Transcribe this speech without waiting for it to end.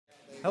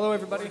Hello,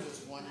 everybody.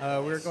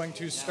 We're going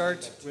to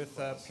start with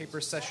paper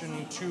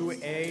session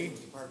 2A.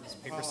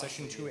 Paper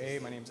session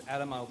 2A. My name's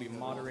Adam. I'll be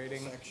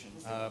moderating.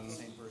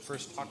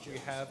 First talk we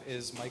have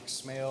is Mike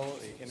Smale,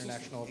 the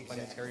International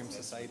Planetarium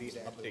Society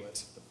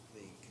update.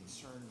 The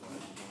concern why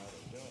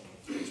they're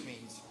doing it, which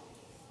means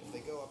if they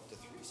go up to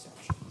 3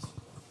 sections.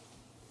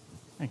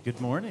 Hey,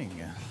 good morning,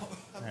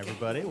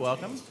 everybody.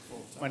 Welcome.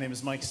 My name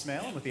is Mike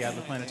Smale. I'm with the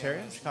Adler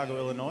Planetarium, Chicago,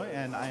 Illinois,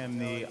 and I am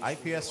the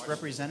IPS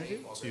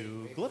representative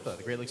to GLPA,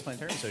 the Great Lakes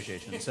Planetarium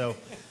Association. So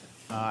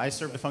I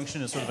serve the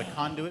function as sort of a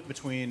conduit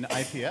between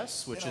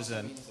IPS, which is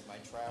an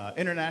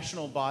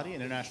international body,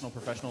 an international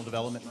professional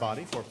development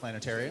body for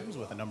planetariums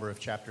with a number of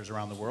chapters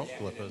around the world.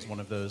 GLPA is one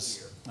of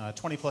those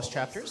 20-plus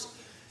chapters.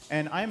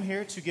 And I'm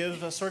here to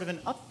give sort of an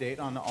update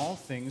on all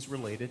things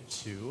related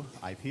to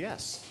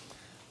IPS.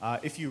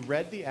 If you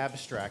read the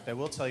abstract, I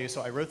will tell you,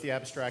 so I wrote the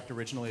abstract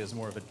originally as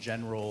more of a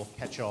general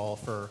catch-all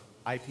for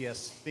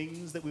IPS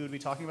things that we would be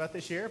talking about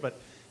this year, but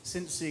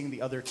since seeing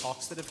the other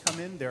talks that have come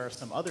in, there are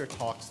some other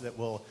talks that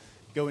will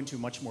go into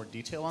much more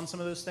detail on some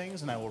of those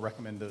things, and I will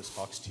recommend those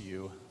talks to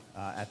you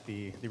at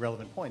the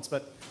relevant points.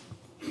 But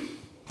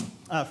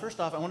first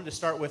off, I wanted to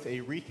start with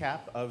a recap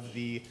of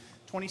the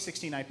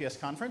 2016 IPS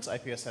conference.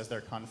 IPS has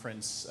their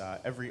conference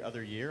every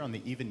other year on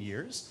the even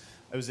years.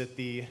 I was at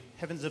the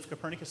Heavens of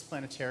Copernicus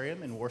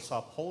Planetarium in Warsaw,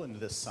 Poland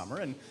this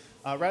summer, and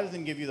rather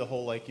than give you the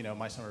whole,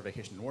 my summer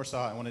vacation in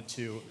Warsaw, I wanted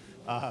to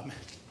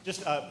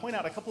just point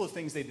out a couple of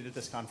things they did at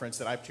this conference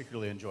that I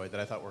particularly enjoyed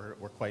that I thought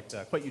were quite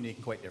unique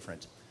and quite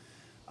different.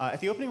 At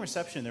the opening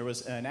reception, there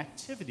was an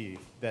activity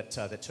that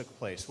took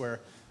place where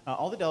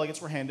all the delegates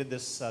were handed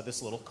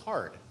this little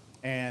card,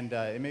 and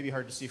it may be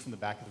hard to see from the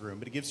back of the room,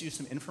 but it gives you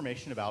some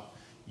information about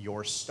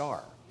your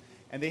star.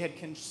 And they had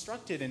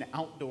constructed an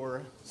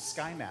outdoor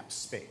sky map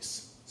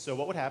space. So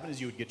what would happen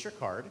is you would get your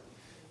card,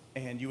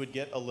 and you would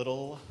get a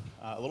little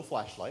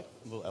flashlight,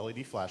 a little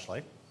LED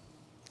flashlight.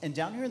 And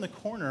down here in the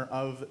corner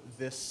of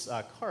this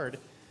card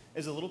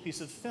is a little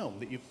piece of film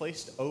that you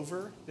placed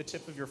over the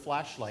tip of your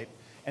flashlight,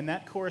 and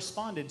that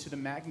corresponded to the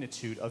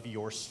magnitude of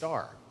your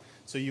star.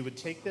 So you would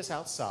take this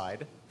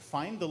outside,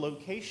 find the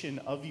location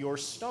of your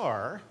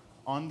star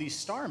on the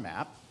star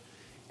map,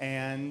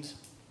 and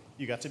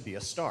you got to be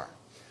a star.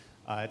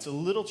 It's a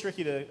little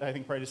tricky to, I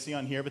think, probably to see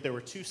on here, but there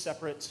were 2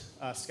 separate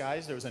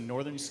skies. There was a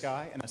northern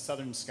sky and a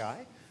southern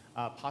sky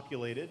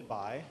populated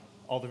by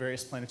all the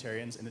various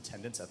planetarians in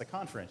attendance at the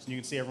conference. And you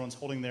can see everyone's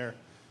holding their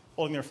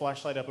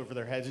flashlight up over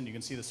their heads, and you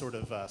can see the sort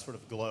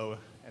of glow,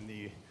 and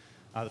the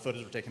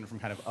photos were taken from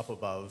kind of up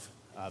above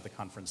the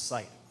conference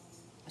site.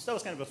 So that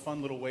was kind of a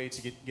fun little way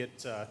to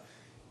get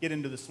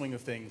into the swing of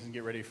things and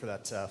get ready for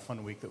that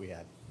fun week that we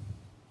had.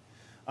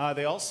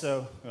 They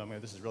also,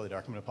 this is really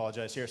dark, I'm going to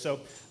apologize here.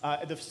 So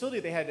at the facility,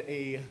 they had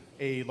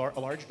a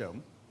large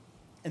dome,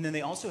 and then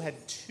they also had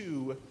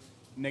 2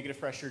 negative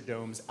pressure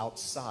domes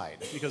outside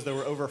because there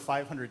were over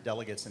 500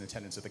 delegates in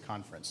attendance at the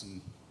conference,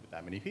 and with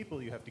that many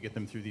people, you have to get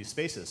them through these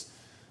spaces.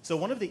 So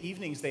one of the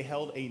evenings, they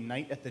held a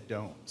night at the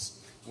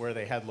domes where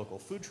they had local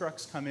food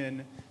trucks come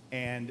in,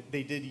 and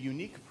they did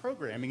unique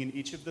programming in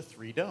each of the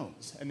 3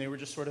 domes, and they were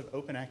just sort of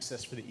open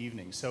access for the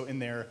evening. So in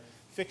their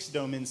fixed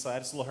dome inside,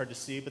 it's a little hard to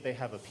see, but they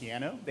have a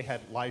piano. They had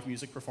live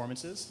music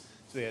performances.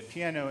 So they had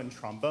piano and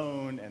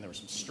trombone, and there were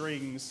some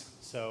strings,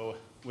 so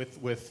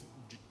with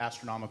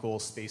astronomical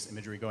space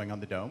imagery going on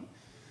the dome.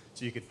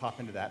 So you could pop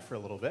into that for a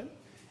little bit.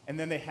 And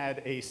then they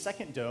had a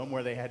second dome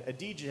where they had a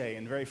DJ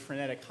and very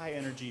frenetic,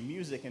 high-energy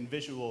music and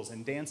visuals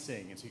and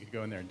dancing, and so you could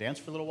go in there and dance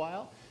for a little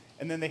while.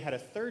 And then they had a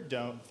third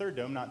dome,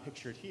 not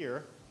pictured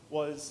here,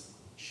 was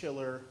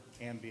chiller,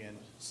 ambient,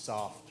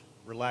 soft,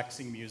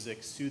 relaxing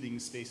music, soothing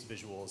space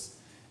visuals.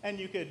 And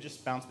you could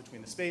just bounce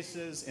between the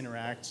spaces,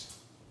 interact,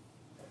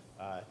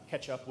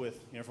 catch up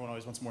with, everyone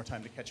always wants more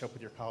time to catch up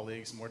with your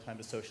colleagues, more time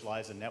to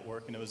socialize and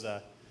network, and it was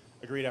a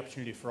great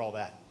opportunity for all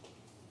that.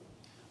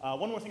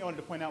 One more thing I wanted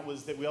to point out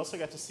was that we also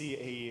got to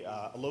see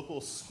a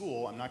local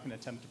school. I'm not going to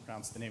attempt to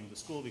pronounce the name of the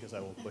school because I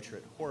will butcher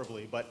it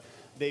horribly, but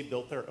they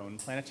built their own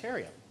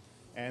planetarium.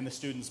 And the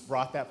students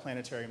brought that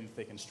planetarium that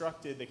they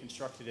constructed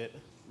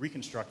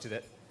reconstructed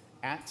it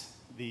at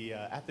the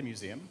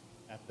museum,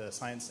 at the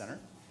Science Center.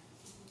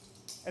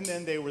 And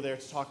then they were there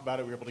to talk about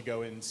it. We were able to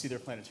go and see their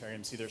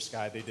planetarium, see their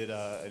sky. They did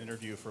an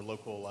interview for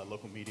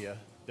local media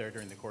there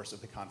during the course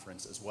of the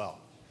conference as well.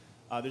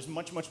 There's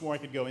much more I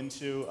could go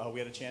into. We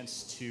had a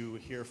chance to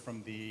hear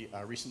from the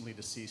recently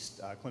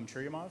deceased Klim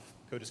Churyumov,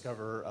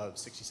 co-discoverer of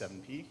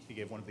 67P. He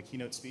gave one of the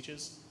keynote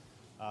speeches,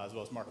 as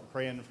well as Mark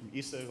McCrayan from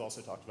ESA, who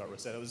also talked about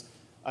Rosetta. It was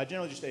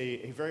generally just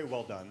a very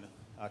well done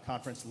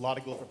conference. A lot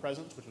of GLPA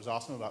presence, which was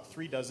awesome. About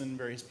 3 dozen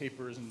various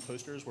papers and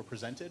posters were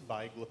presented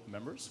by GLPA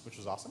members, which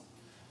was awesome.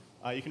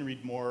 You can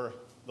read more.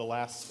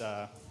 There's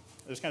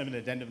kind of an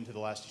addendum to the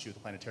last issue of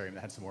the Planetarium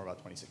that had some more about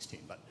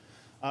 2016.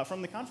 But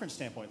from the conference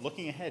standpoint,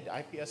 looking ahead,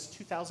 IPS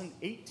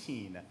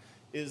 2018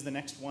 is the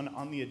next one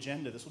on the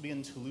agenda. This will be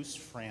in Toulouse,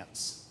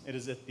 France. It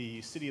is at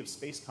the City of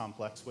Space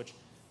Complex, which,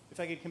 if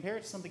I could compare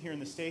it to something here in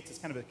the States, it's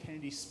kind of a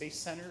Kennedy Space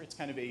Center. It's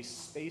kind of a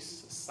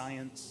space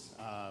science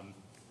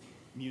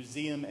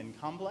museum and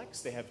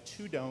complex. They have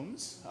 2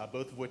 domes,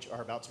 both of which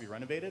are about to be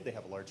renovated. They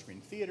have a large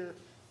screen theater.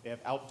 They have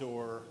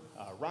outdoor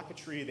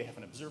rocketry. They have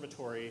an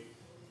observatory.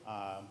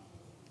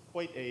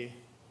 Quite a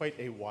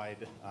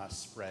wide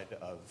spread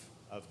of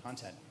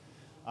content.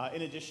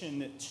 In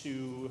addition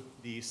to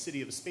the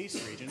City of the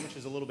Space region, which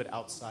is a little bit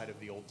outside of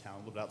the Old Town, a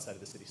little bit outside of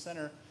the city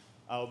center,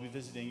 we'll be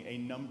visiting a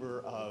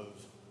number of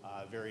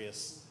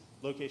various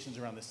locations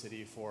around the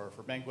city for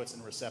banquets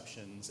and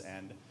receptions,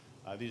 and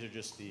these are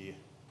just the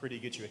pretty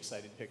get you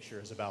excited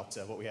pictures about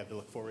what we have to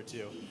look forward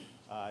to.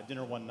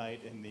 Dinner one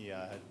night in the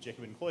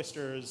Jacobin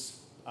Cloisters,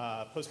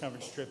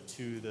 post-conference trip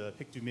to the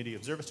Pic du Midi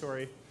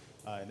Observatory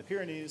in the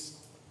Pyrenees.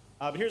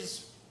 But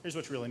here's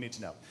what you really need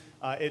to know.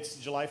 It's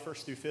July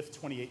 1st through 5th,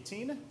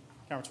 2018.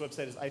 Conference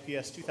website is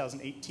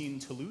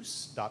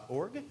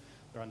ips2018toulouse.org.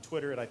 They're on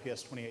Twitter at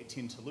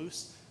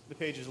ips2018toulouse. The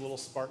page is a little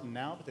Spartan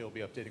now, but they will be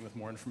updating with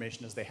more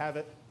information as they have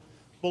it.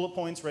 Bullet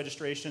points,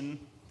 registration,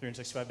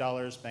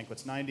 $365,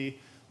 banquets $90.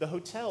 The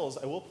hotels,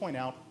 I will point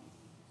out,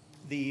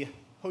 the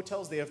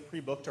hotels they have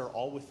pre-booked are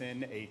all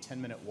within a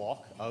 10-minute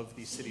walk of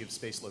the City of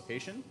Space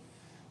location.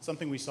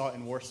 Something we saw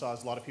in Warsaw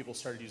is a lot of people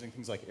started using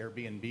things like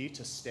Airbnb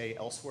to stay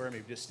elsewhere,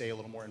 maybe just stay a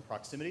little more in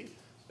proximity.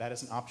 That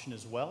is an option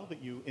as well, but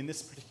in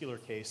this particular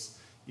case,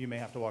 you may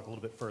have to walk a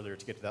little bit further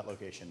to get to that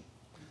location.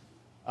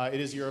 It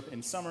is Europe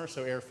in summer,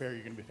 so airfare,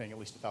 you're going to be paying at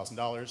least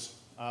 $1,000.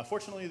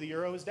 Fortunately, the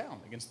euro is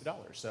down against the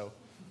dollar, so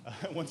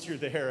once you're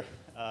there,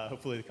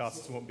 hopefully the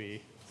costs won't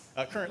be.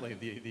 Currently,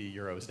 the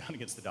euro is down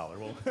against the dollar.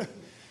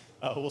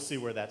 We'll see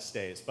where that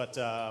stays. But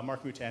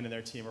Mark Moutan and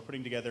their team are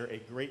putting together a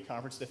great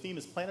conference. The theme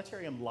is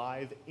Planetarium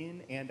Live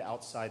in and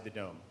outside the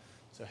dome.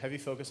 So heavy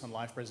focus on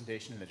live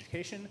presentation and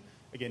education.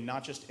 Again,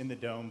 not just in the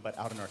dome, but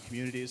out in our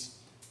communities.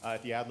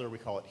 At the Adler, we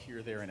call it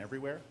here, there, and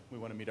everywhere. We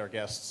want to meet our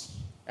guests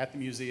at the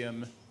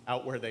museum,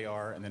 out where they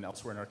are, and then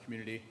elsewhere in our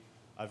community.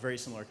 A very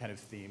similar kind of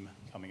theme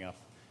coming up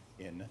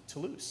in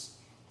Toulouse.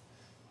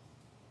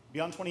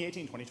 Beyond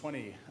 2018,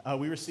 2020,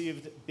 we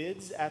received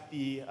bids at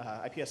the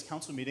IPS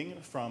Council meeting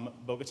from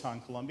Bogota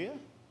in Colombia,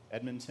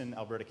 Edmonton,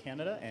 Alberta,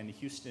 Canada, and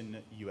Houston,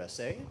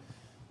 USA.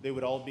 They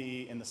would all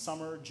be in the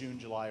summer, June,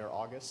 July, or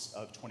August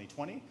of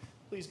 2020.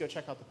 Please go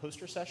check out the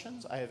poster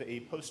sessions. I have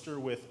a poster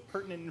with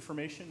pertinent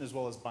information as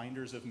well as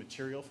binders of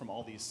material from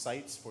all these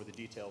sites for the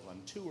details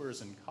on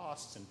tours and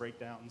costs and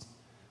breakdowns.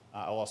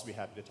 I'll also be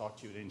happy to talk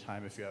to you at any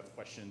time if you have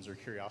questions or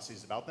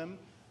curiosities about them.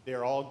 They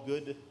are all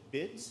good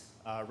bids.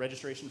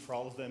 Registration for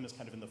all of them is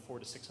kind of in the $400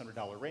 to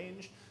 $600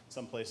 range.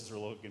 Some places are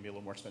going to be a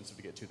little more expensive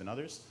to get to than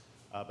others,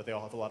 but they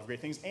all have a lot of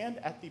great things. And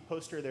at the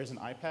poster, there's an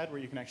iPad where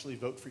you can actually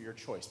vote for your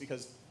choice,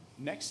 because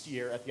next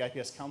year at the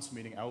IPS Council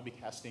meeting, I will be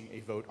casting a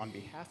vote on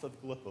behalf of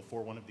GLPA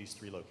for one of these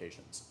 3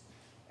 locations.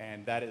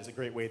 And that is a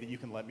great way that you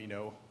can let me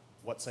know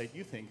what site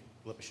you think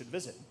GLPA should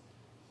visit.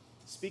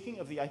 Speaking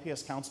of the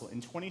IPS Council,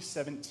 in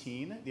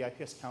 2017, the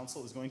IPS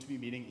Council is going to be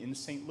meeting in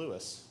St.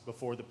 Louis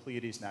before the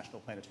Pleiades National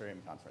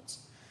Planetarium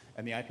Conference.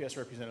 And the IPS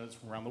representatives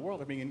from around the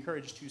world are being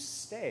encouraged to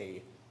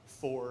stay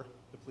for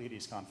the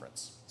Pleiades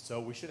Conference.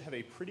 So we should have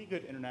a pretty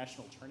good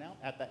international turnout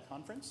at that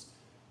conference.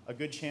 A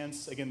good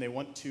chance, again, they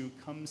want to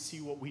come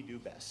see what we do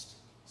best.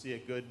 See a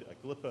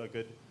GLPA, a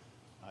good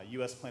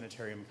US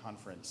Planetarium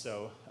Conference.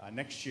 So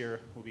next year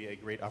will be a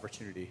great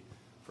opportunity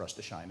for us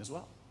to shine as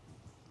well.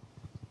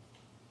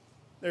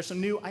 There's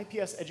some new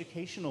IPS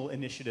educational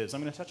initiatives.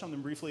 I'm going to touch on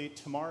them briefly.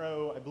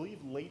 Tomorrow, I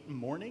believe late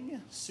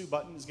morning, Sue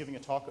Button is giving a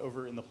talk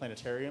over in the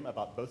planetarium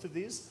about both of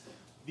these.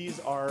 These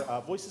are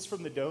Voices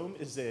from the Dome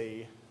is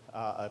a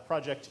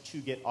project to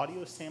get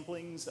audio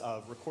samplings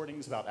of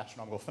recordings about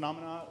astronomical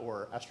phenomena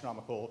or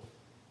astronomical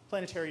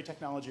planetary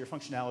technology or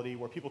functionality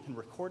where people can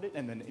record it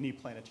and then any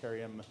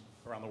planetarium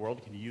around the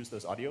world can use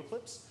those audio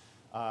clips.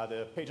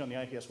 The page on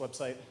the IPS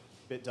website,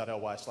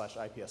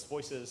 bit.ly/IPS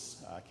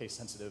voices, case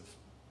sensitive.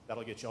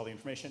 That'll get you all the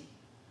information.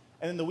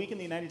 And then the Week in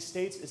the United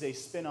States is a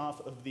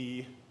spin-off of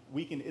the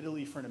Week in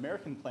Italy for an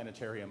American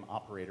Planetarium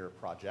Operator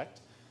project.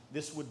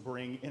 This would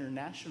bring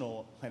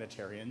international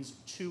planetarians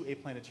to a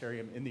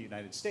planetarium in the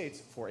United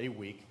States for a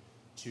week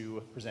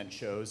to present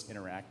shows,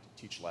 interact,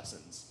 teach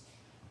lessons.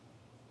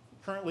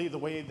 Currently, the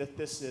way that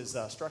this is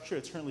structured,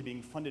 it's currently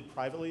being funded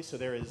privately, so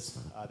there is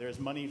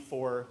money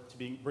to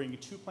bring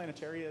 2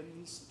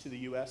 planetarians to the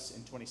US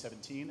in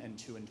 2017 and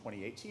 2 in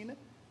 2018.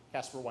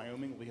 Casper,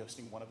 Wyoming will be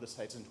hosting one of the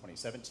sites in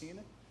 2017,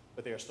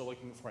 but they are still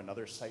looking for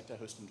another site to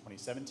host in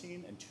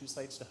 2017 and 2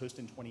 sites to host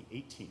in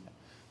 2018.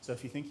 So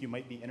if you think you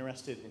might be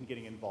interested in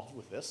getting involved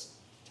with this,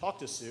 talk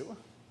to Sue.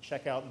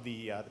 Check out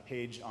the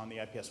page on the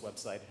IPS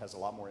website. It has a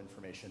lot more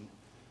information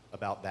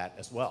about that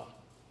as well.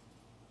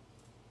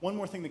 One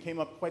more thing that came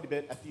up quite a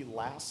bit at the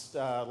last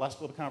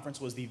GLPA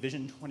conference was the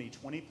Vision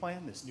 2020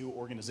 plan, this new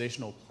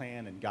organizational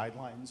plan and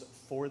guidelines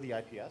for the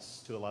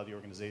IPS to allow the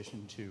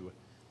organization to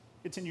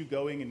continue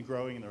going and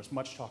growing, and there was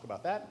much talk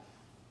about that.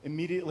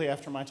 Immediately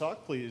after my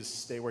talk, please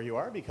stay where you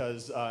are,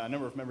 because a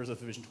number of members of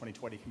the Vision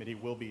 2020 committee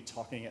will be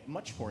talking at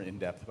much more in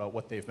depth about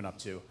what they've been up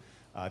to,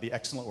 the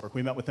excellent work.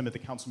 We met with them at the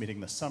council meeting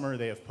this summer.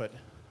 They have put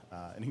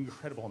an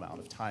incredible amount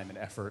of time and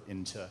effort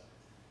into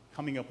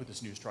coming up with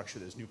this new structure,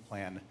 this new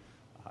plan.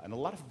 and a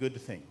lot of good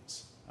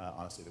things,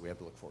 honestly, that we have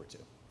to look forward to.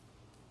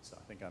 So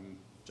I think I'm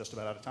just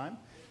about out of time.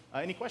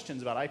 Any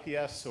questions about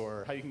IPS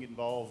or how you can get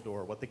involved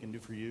or what they can do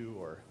for you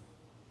or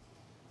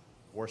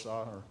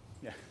Warsaw or,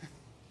 yeah.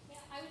 Yeah,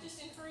 I would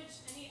just encourage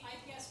any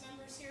IPS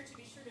members here to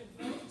be sure to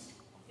vote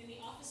in the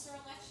officer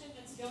election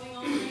that's going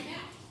on right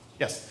now.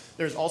 Yes,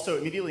 there's also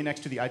immediately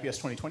next to the IPS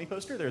 2020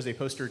 poster, there's a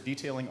poster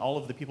detailing all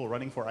of the people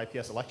running for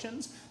IPS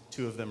elections.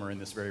 2 of them are in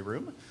this very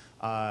room.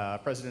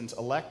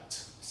 President-elect,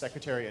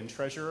 Secretary, and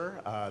Treasurer.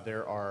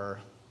 There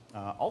are,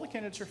 all the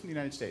candidates are from the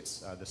United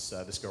States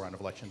this go-round of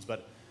elections,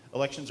 but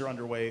elections are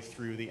underway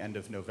through the end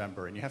of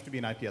November, and you have to be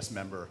an IPS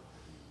member.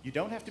 You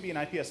don't have to be an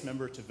IPS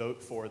member to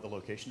vote for the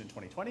location in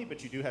 2020,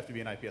 but you do have to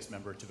be an IPS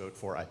member to vote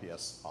for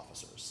IPS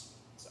officers.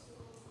 So.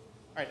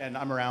 All right, and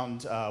I'm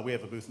around. We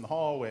have a booth in the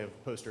hall. We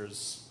have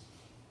posters.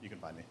 You can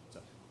find me. So,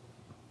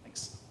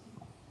 thanks.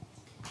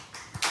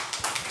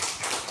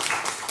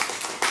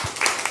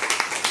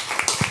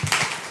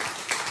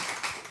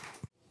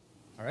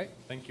 All right,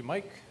 thank you,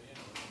 Mike.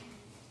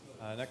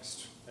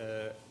 Next,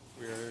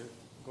 we're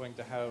going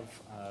to have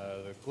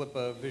the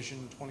GLPA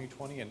Vision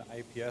 2020 and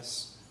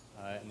IPS,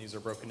 and these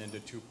are broken into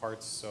 2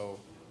 parts. So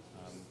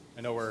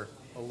I know we're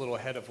a little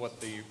ahead of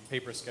what the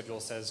paper schedule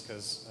says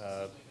because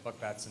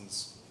Buck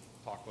Batson's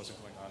talk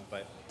wasn't going on,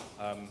 but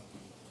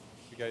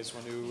you guys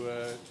want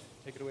to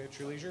take it away at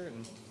your leisure,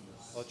 and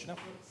I'll let you know.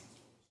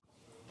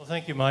 Well,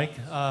 thank you, Mike.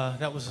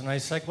 That was a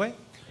nice segue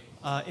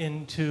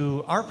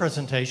into our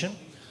presentation.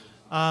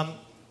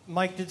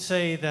 Mike did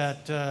say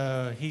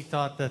that he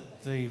thought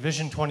that the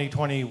Vision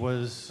 2020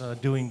 was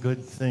doing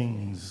good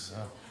things.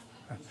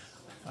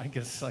 I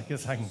guess I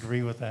can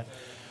agree with that.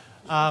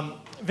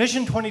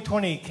 Vision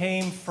 2020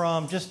 came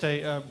from, just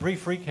a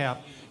brief recap,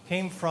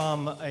 came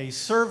from a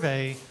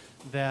survey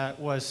that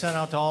was sent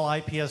out to all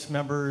IPS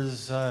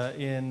members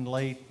in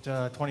late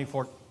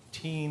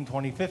 2014,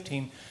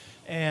 2015,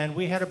 and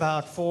we had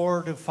about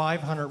 400 to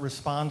 500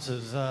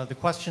 responses. The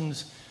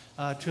questions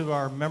to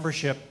our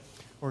membership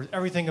were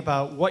everything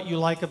about what you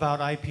like about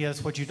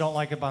IPS, what you don't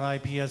like about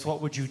IPS,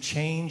 what would you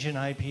change in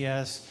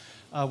IPS,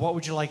 what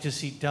would you like to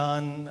see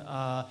done,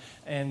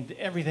 and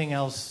everything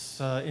else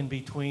in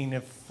between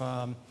if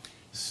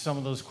some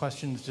of those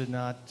questions did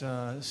not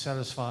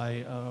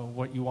satisfy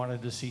what you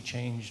wanted to see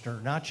changed or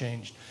not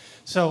changed.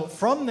 So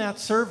from that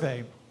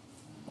survey,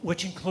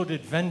 which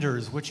included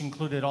vendors, which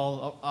included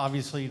all,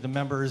 obviously, the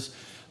members,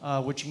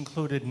 which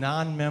included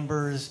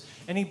non-members,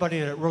 anybody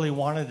that really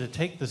wanted to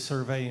take the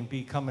survey and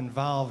become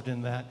involved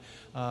in that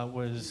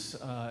was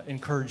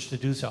encouraged to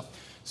do so.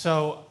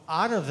 So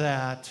out of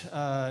that,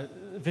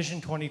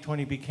 Vision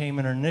 2020 became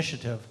an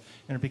initiative,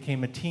 and it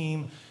became a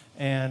team,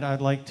 and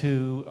I'd like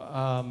to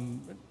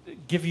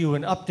give you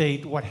an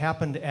update what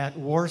happened at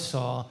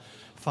Warsaw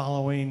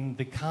following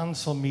the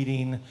council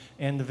meeting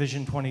and the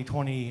Vision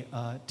 2020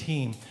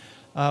 team.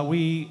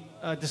 We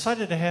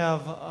decided to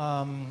have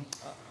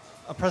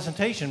a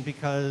presentation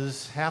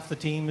because half the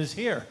team is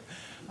here.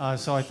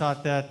 So I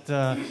thought that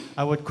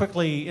I would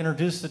quickly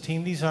introduce the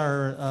team. These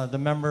are the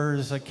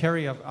members.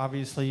 Carrie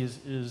obviously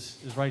is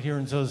right here,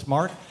 and so is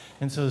Mark,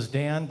 and so is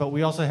Dan. But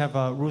we also have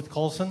Ruth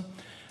Colson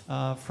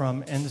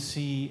from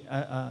NSC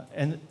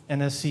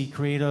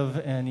Creative,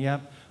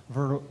 and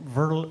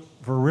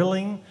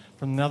Verrilling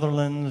from the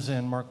Netherlands,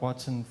 and Mark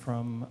Watson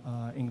from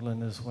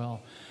England as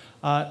well.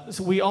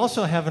 So we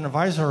also have an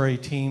advisory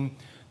team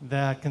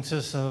that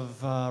consists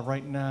of,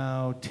 right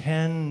now,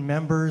 10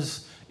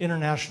 members,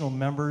 international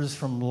members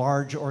from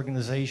large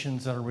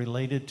organizations that are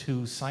related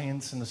to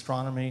science and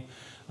astronomy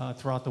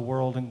throughout the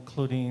world,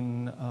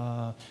 including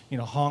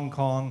Hong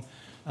Kong,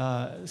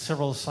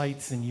 several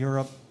sites in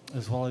Europe,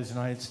 as well as the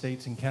United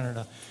States and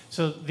Canada.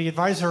 So the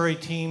advisory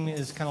team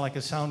is kind of like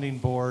a sounding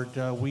board.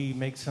 We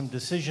make some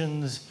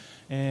decisions,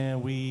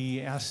 and we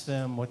ask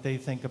them what they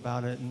think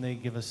about it, and they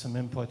give us some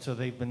input. So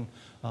they've been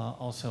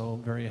also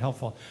very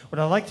helpful. What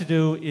I'd like to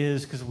do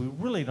is, because we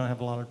really don't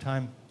have a lot of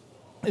time,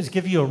 is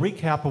give you a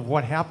recap of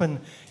what happened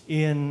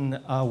in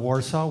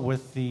Warsaw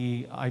with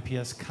the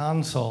IPS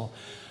Council.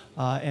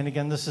 And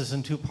again, this is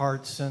in 2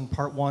 parts, and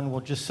part 1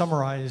 will just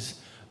summarize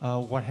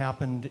what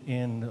happened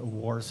in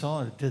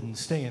Warsaw. It didn't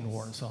stay in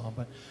Warsaw,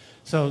 but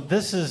so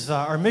this is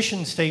our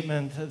mission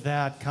statement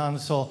that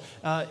Council,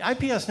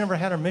 IPS never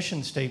had a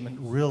mission statement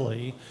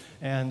really,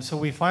 and so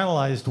we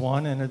finalized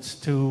one, and it's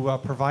to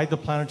provide the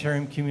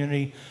planetarium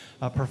community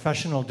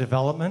professional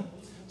development,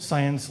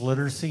 science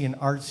literacy, and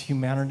arts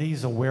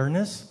humanities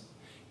awareness,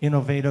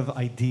 innovative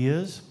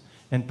ideas,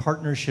 and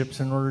partnerships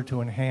in order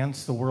to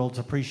enhance the world's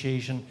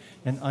appreciation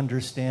and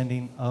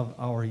understanding of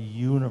our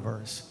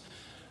universe.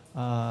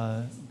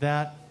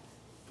 That,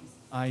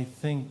 I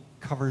think,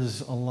 covers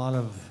a lot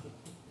of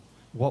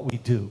what we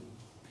do.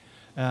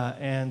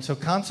 And so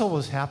Council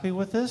was happy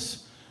with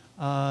this.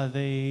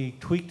 They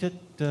tweaked it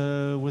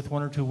with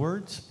 1 or 2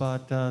 words,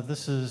 but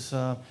this is,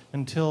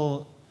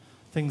 until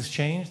things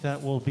change,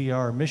 that will be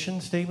our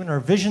mission statement. Our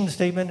vision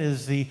statement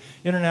is the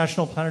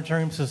International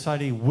Planetarium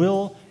Society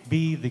will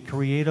be the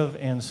creative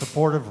and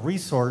supportive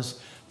resource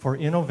for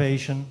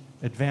innovation,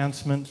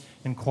 advancement,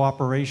 and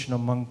cooperation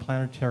among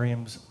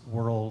planetariums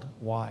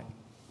worldwide.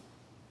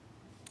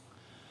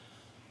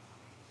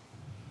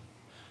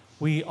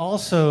 We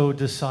also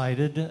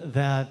decided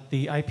that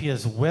the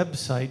IPS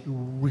website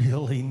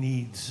really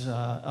needs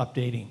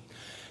updating.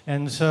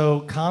 And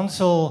so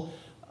Council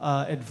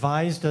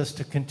advised us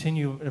to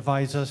continue,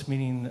 advised us,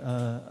 meaning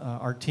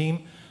our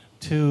team,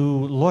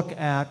 to look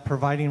at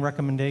providing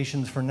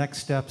recommendations for next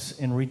steps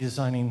in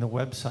redesigning the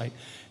website.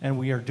 And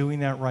we are doing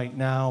that right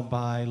now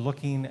by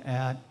looking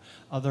at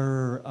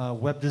other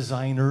web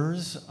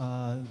designers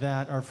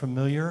that are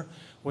familiar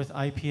with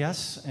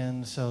IPS.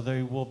 And so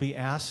they will be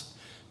asked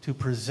to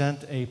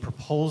present a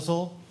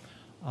proposal,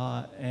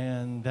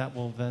 and that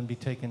will then be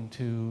taken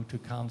to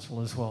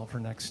Council as well for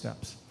next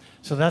steps.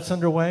 So that's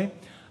underway.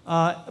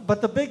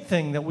 But the big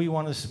thing that we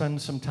want to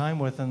spend some time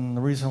with, and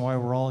the reason why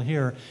we're all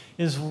here,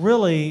 is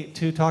really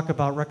to talk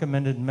about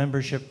recommended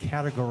membership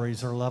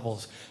categories or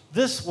levels.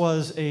 This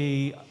was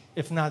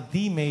if not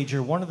the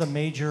major, one of the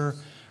major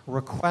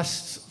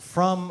requests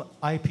from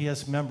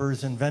IPS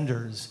members and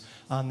vendors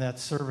on that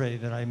survey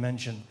that I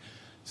mentioned.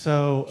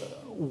 So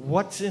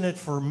what's in it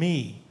for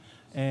me?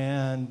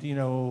 And, you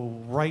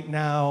know, right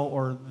now,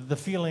 or the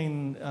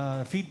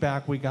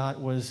feedback we got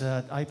was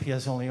that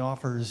IPS only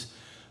offers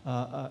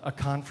a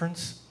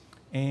conference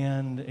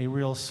and a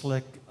real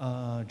slick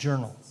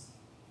journal.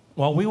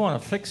 Well, we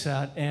want to fix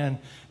that and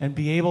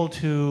be able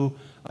to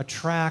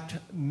attract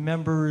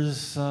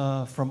members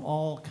from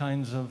all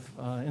kinds of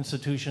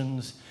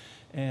institutions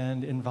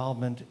and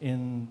involvement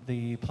in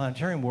the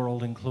planetarium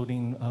world,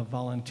 including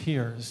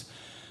volunteers.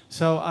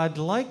 So I'd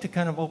like to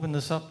kind of open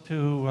this up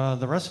to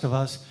the rest of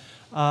us.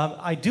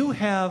 I do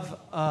have,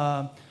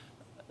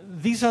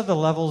 these are the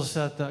levels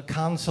that the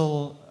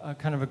Council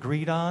kind of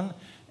agreed on,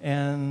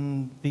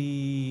 and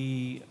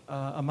the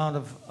amount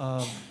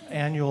of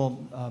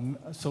annual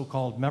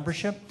so-called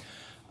membership.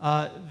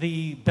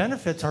 The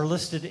benefits are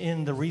listed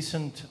in the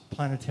recent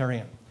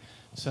planetarium.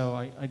 So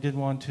I did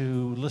want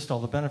to list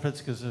all the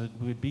benefits because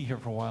we'd be here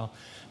for a while.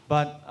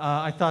 But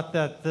I thought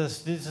that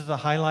these are the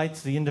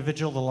highlights: the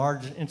individual, the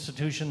large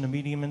institution, the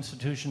medium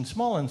institution,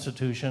 small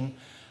institution.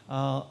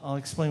 I'll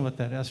explain what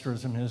that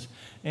asterism is.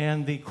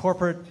 And the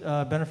corporate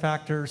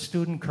benefactor,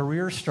 student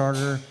career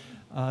starter,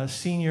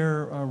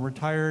 senior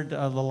retired,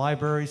 the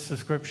library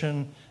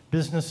subscription,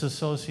 business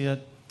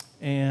associate,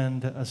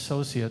 and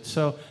associate.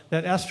 So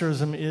that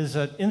asterism is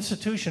that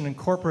institution and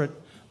corporate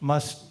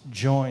must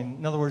join.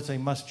 In other words, they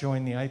must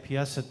join the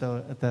IPS at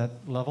that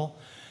level.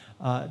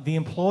 The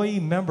employee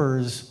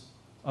members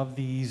of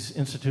these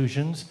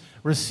institutions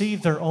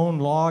receive their own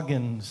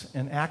logins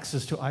and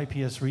access to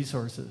IPS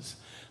resources.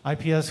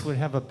 IPS would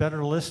have a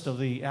better list of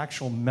the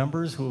actual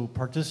members who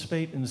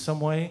participate in some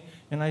way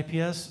in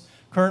IPS.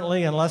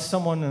 Currently, unless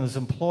someone is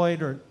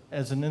employed or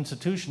as an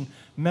institution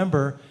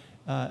member,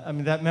 I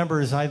mean, that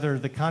member is either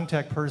the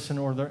contact person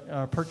or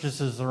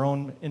purchases their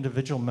own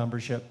individual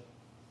membership.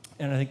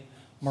 And I think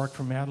Mark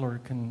from Adler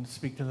can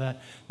speak to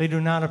that. They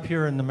do not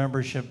appear in the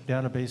membership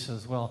database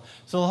as well.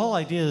 So the whole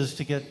idea is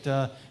to get,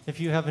 if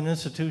you have an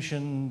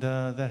institution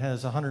that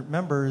has 100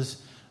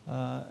 members,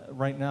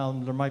 right now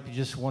there might be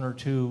just 1 or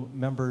 2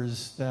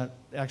 members that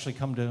actually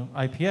come to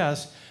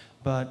IPS,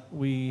 but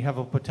we have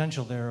a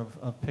potential there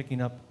of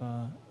picking up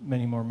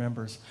many more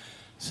members.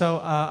 So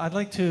I'd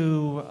like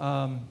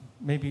to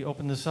maybe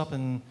open this up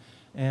and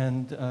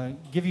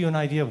give you an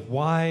idea of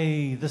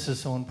why this is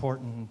so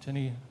important.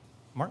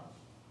 Mark?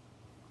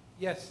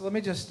 Yes, let me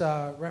just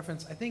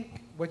reference, I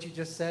think what you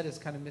just said is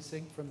kind of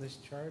missing from this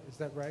chart, is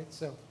that right?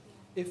 So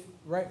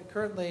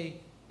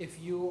currently,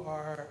 if you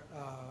are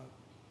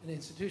an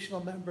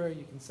institutional member,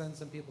 you can send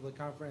some people to the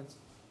conference.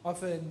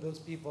 Often those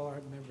people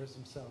aren't members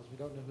themselves. We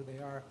don't know who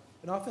they are.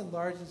 And often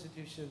large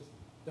institutions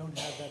don't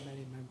have that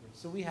many members.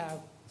 So we have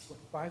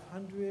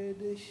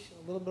 500-ish,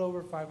 a little bit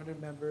over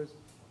 500 members,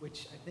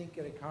 which I think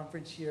at a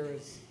conference year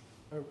is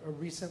a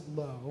recent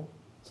low.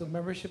 So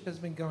membership has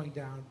been going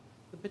down.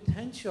 The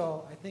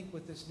potential, I think,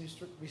 with this new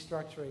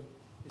restructuring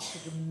is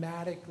to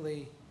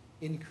dramatically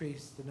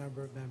increase the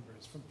number of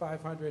members. From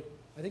 500,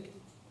 I think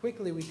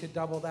quickly we could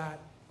double that,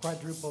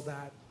 quadruple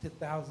that to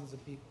thousands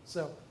of people.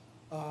 So,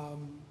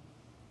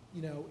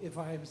 you know, if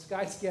I'm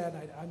Skyscan,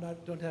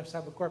 don't have to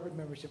have a corporate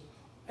membership.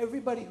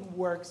 Everybody who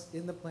works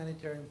in the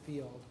planetarium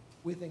field,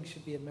 we think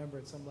should be a member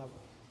at some level.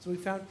 So we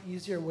found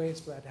easier ways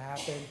for that to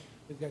happen.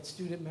 We've got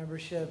student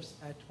memberships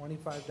at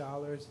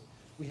 $25.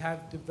 We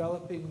have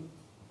developing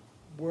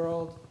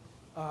world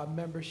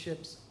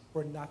memberships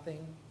for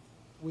nothing.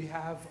 We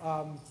have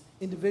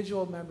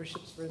individual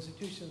memberships for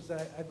institutions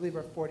that I believe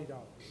are $40.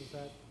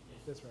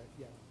 That's right?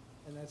 Yeah.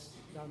 And that's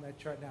not on that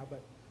chart now,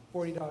 but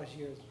 $40 a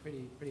year is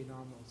pretty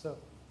nominal. So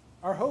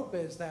our hope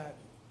is that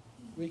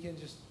we can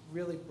just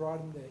really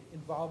broaden the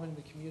involvement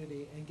in the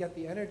community and get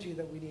the energy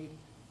that we need,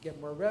 get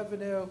more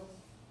revenue,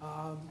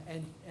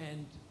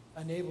 and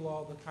enable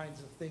all the kinds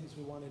of things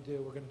we want to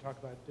do. We're going to talk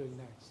about doing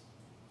next.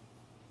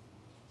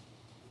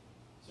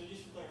 So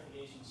just for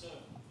clarification, so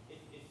if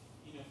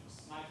you know,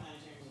 my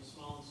planetarium is a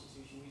small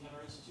institution, we have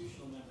our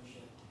institutional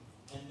membership,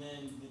 and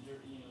then the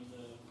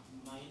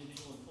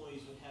individual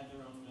employees would have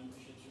their own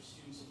memberships, or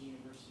students at the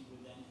university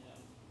would then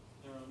have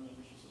their own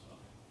memberships as well.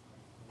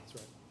 That's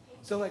right.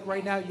 So like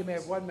right now, you may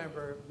have one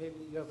member, maybe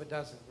you have a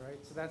dozen, right?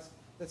 So that's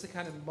a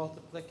kind of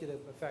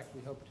multiplicative effect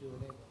we hope to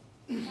enable.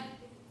 But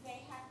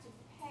they have to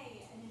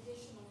pay an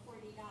additional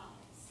 $40.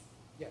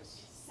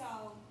 Yes,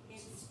 So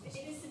it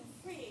isn't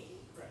free.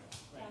 Correct.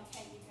 Right.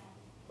 Okay, you got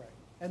it. right.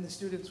 And the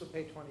students would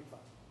pay 25.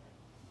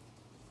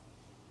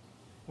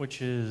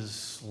 Which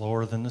is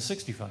lower than the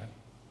 65.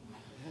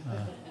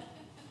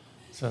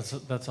 So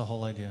that's a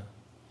whole idea.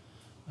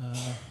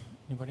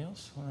 Anybody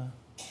else?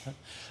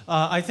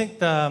 I think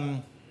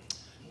once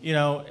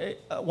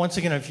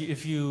again,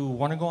 if you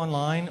want to go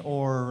online,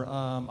 or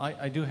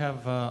I do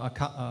have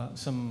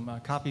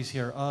some copies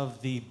here of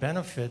the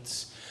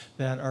benefits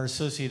that are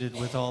associated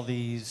with all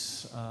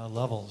these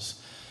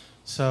levels.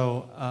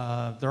 So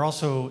they're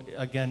also,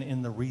 again,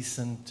 in the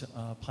recent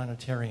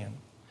planetarian.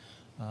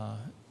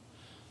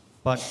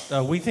 But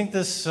we think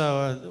this,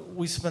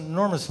 we spent an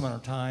enormous amount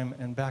of time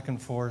and back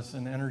and forth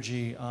and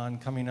energy on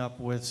coming up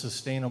with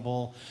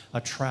sustainable,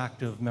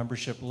 attractive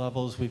membership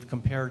levels. We've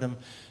compared them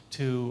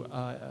to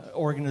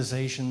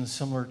organizations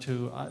similar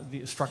to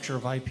the structure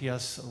of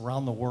IPS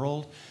around the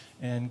world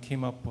and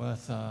came up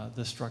with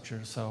this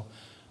structure. So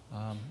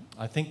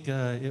I think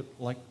it,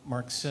 like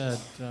Mark said,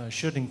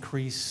 should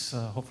increase,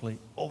 hopefully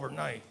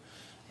overnight,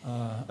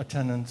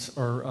 attendance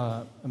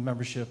or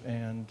membership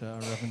and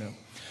revenue.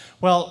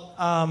 Well,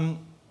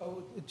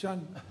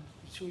 John,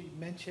 should we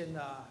mention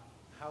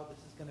how this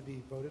is going to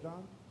be voted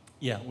on?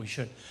 yeah, we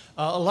should.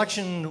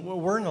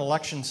 We're in an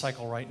election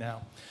cycle right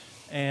now.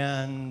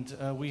 And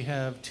we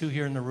have two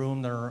here in the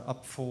room that are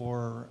up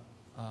for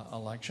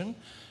election.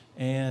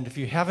 And if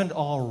you haven't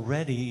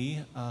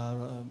already,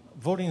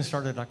 voting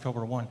started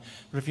October 1.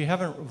 But if you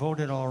haven't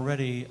voted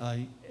already,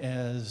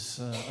 as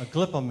a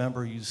GLPA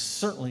member, you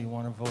certainly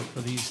want to vote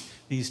for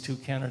these two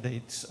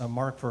candidates,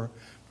 Mark for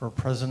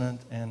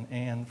president and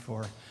Ann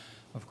for,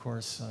 of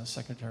course,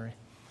 secretary.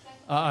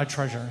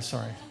 Treasurer,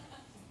 sorry.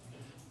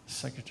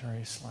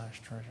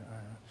 Secretary/treasurer.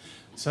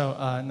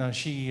 So, no,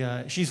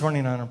 she's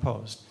running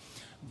unopposed.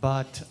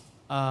 But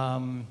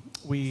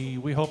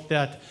we hope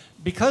that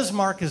because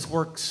Mark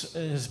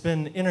has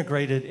been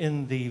integrated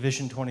in the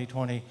Vision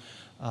 2020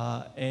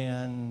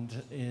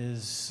 and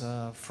is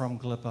from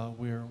GLPA,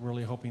 we're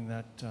really hoping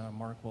that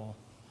Mark will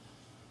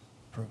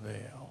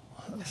prevail.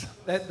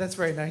 That's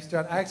very nice,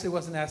 John. I actually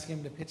wasn't asking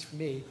him to pitch for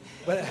me,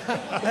 but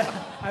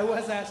I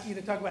was asking you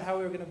to talk about how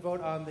we were going to vote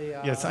on the.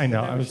 Yes, I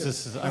know.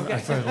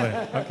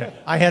 Okay.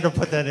 I had to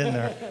put that in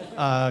there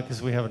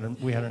because we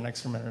had an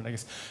extra minute, I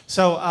guess.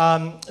 So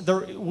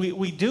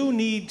we do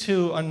need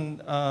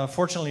to,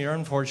 fortunately or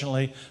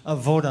unfortunately,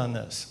 vote on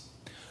this.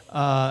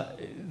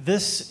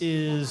 This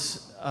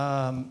is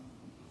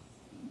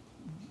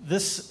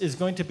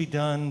going to be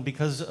done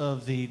because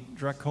of the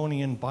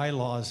draconian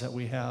bylaws that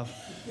we have.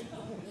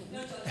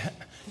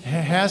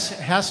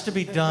 Has to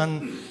be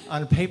done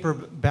on a paper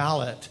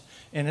ballot,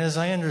 and as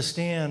I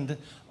understand,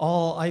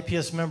 all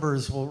IPS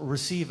members will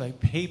receive a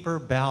paper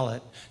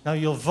ballot. Now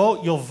you'll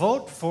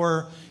vote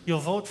for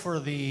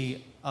the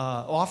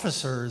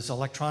officers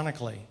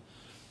electronically.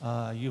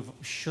 You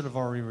should have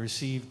already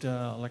received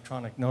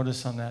electronic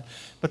notice on that,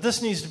 but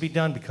this needs to be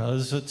done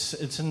because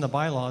it's in the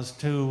bylaws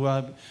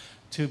to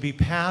be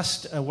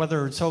passed.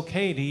 Whether it's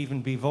okay to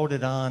even be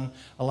voted on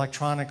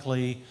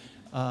electronically.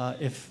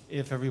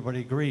 If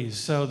everybody agrees.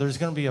 So there's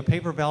going to be a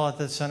paper ballot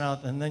that's sent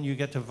out, and then you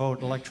get to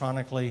vote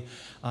electronically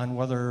on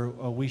whether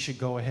we should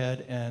go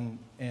ahead and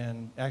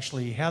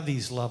actually have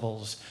these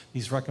levels,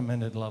 these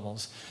recommended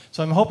levels.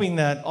 So I'm hoping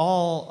that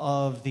all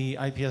of the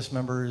IPS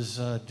members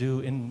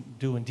do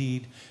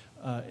indeed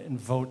and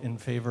vote in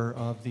favor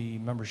of the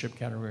membership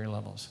category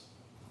levels.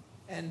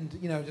 And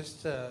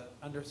just to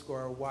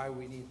underscore why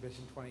we need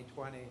Vision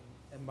 2020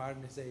 and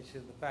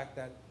modernization, the fact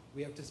that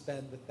we have to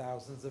spend the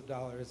thousands of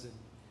dollars and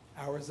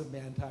hours of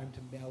man time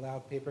to mail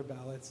out paper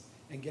ballots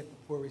and get the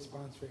poor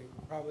response rate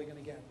we're probably going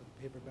to get with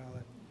the paper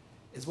ballot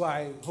is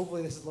why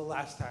hopefully this is the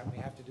last time we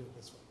have to do it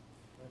this way.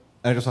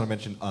 I just want to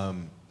mention,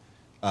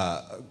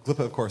 GLPA,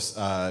 of course,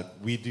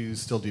 we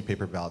still do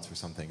paper ballots for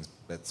some things.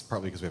 That's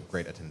partly because we have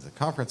great attendance at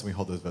conference and we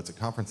hold those votes at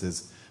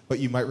conferences. But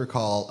you might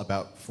recall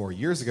about 4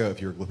 years ago, if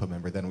you were a GLPA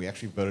member, then we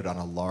actually voted on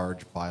a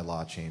large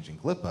bylaw change in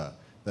GLPA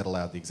that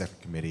allowed the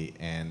executive committee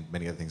and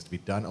many other things to be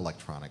done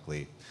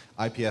electronically.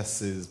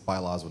 IPS's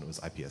bylaws, when it was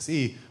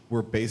IPSE,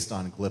 were based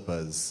on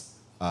GLPA's.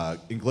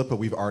 In GLPA,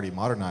 we've already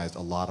modernized a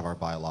lot of our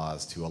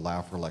bylaws to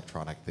allow for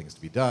electronic things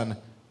to be done.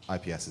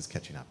 IPS is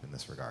catching up in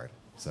this regard,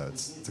 so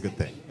it's a good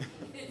thing.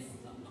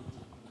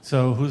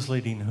 So who's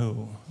leading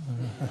who?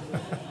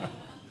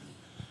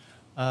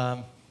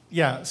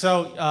 Yeah,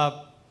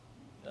 so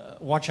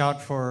watch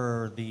out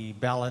for the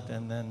ballot,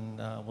 and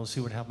then we'll see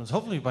what happens,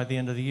 hopefully by the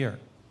end of the year.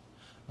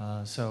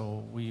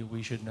 So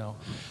we should know.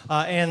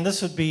 And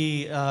this would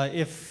be,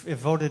 if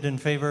voted in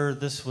favor,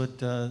 this would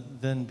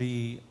then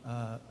be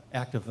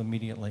active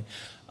immediately.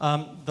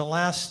 The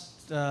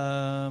last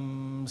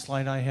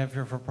slide I have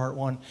here for part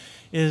one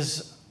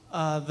is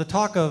the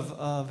talk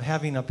of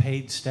having a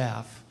paid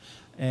staff.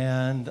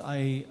 And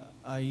I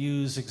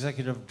use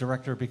executive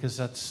director because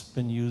that's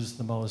been used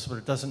the most, but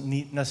it doesn't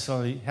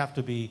necessarily have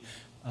to be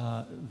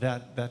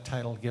that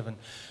title given.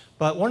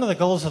 But one of the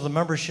goals of the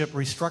membership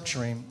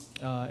restructuring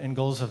and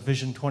goals of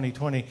Vision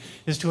 2020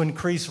 is to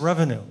increase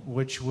revenue,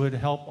 which would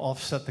help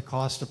offset the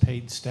cost of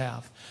paid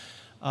staff.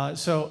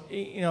 So,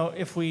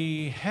 if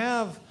we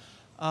have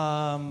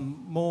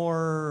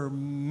more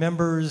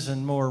members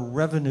and more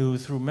revenue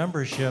through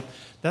membership,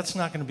 that's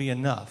not going to be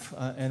enough,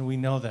 and we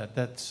know that.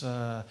 That's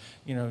to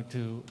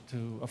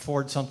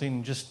afford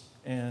something just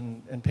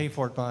and pay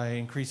for it by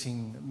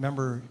increasing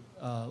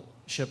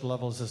membership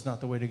levels is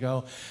not the way to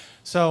go.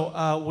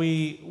 So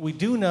we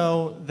do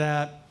know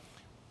that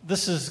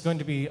this is going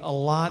to be a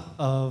lot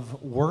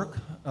of work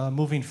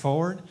moving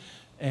forward,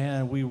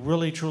 and we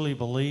really truly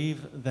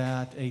believe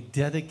that a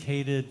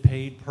dedicated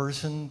paid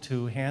person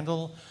to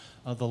handle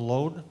the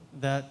load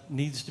that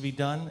needs to be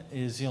done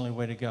is the only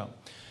way to go.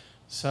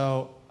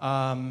 So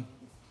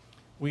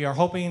we are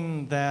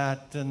hoping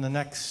that in the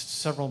next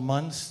several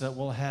months that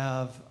we'll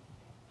have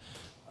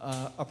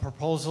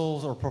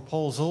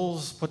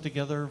proposals put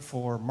together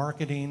for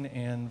marketing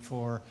and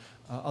for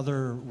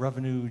other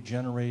revenue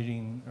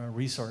generating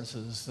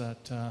resources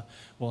that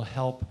will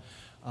help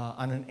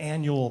on an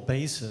annual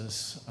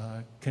basis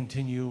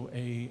continue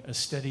a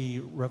steady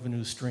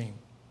revenue stream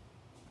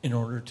in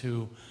order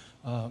to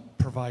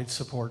provide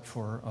support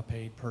for a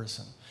paid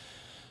person.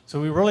 So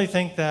we really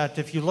think that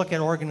if you look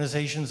at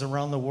organizations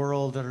around the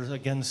world that are,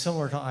 again,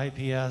 similar to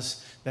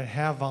IPS, that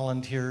have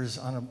volunteers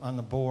on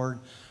the board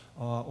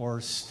or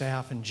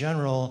staff in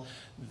general,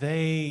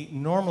 they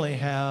normally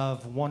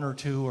have one or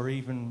two or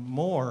even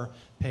more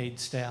paid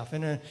staff.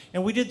 And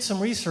we did some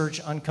research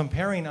on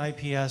comparing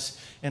IPS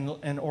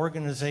and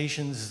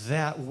organizations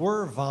that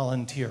were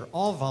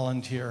all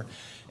volunteer,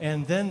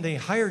 and then they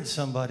hired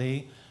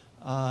somebody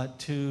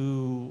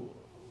to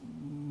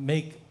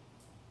make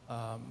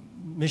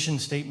mission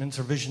statements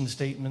or vision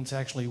statements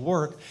actually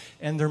work,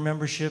 and their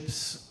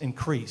memberships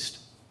increased,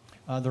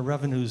 their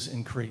revenues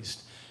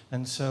increased.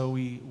 And so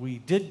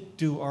we did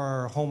do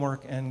our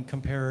homework and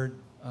compared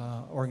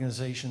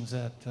organizations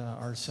that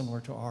are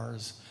similar to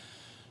ours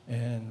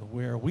and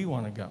where we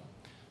want to go.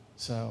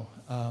 So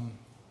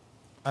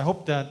I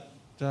hope that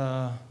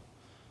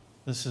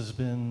this has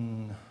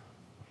been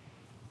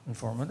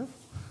informative.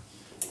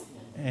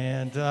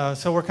 And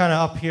so we're kind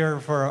of up here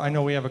for, I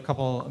know we have a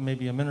couple,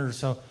 maybe a minute or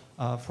so,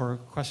 for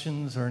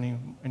questions or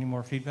any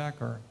more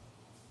feedback or.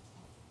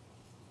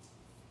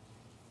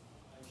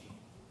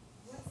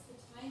 What's the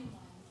timeline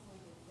for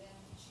the web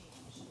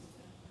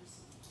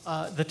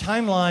change? The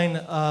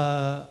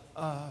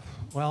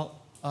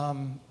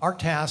timeline, our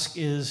task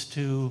is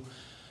to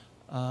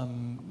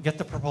get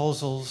the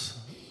proposals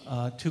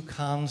to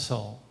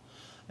Council,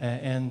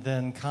 and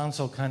then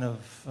Council kind of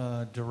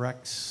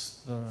directs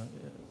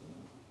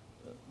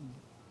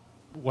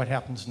what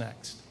happens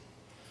next.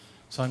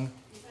 So I'm.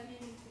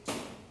 It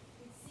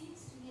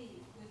seems to me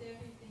with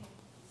everything,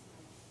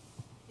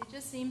 it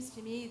just seems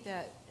to me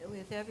that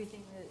with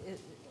everything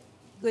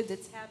good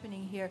that's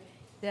happening here,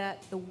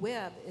 that the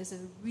web is a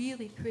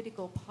really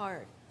critical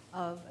part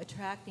of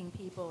attracting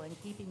people and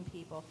keeping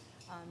people.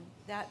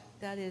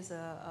 That is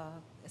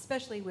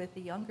especially with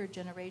the younger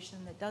generation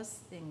that does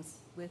things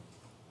with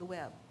the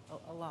web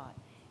a lot.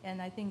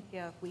 And I think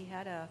if we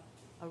had a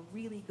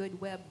really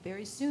good web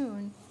very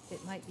soon,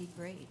 it might be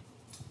great.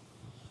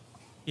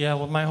 Yeah,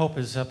 well, my hope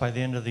is that by the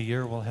end of the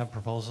year we'll have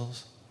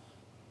proposals.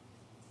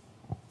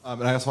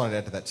 And I also wanted to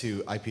add to that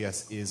too,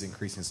 IPS is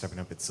increasing and stepping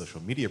up its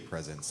social media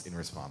presence in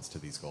response to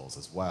these goals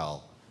as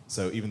well.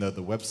 So even though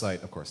the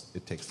website, of course,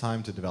 it takes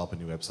time to develop a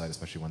new website,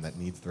 especially one that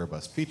needs the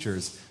robust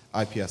features,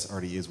 IPS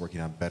already is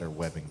working on better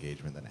web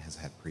engagement than it has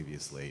had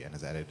previously and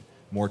has added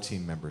more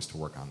team members to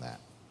work on that.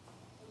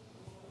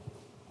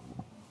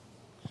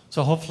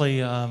 So hopefully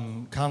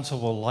Council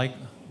will like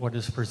what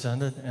is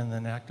presented and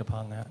then act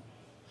upon that.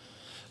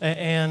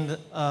 And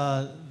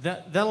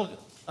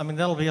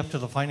that'll be up to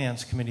the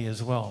Finance Committee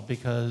as well,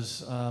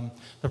 because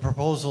the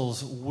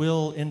proposals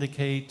will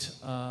indicate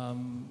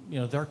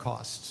their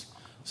costs.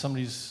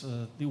 Somebody's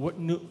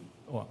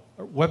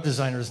web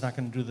designer is not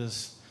going to do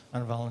this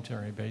on a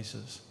voluntary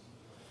basis.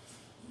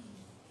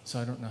 So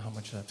I don't know how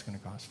much that's going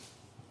to cost.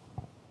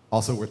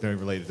 Also worth noting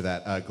related to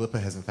that,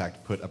 GLPA has in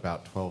fact put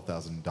about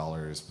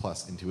 $12,000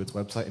 plus into its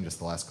website in just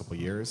the last couple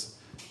years.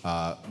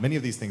 Many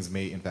of these things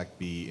may in fact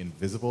be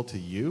invisible to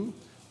you,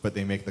 but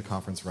they make the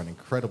conference run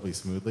incredibly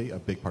smoothly. A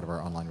big part of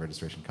our online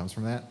registration comes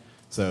from that.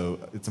 So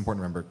it's important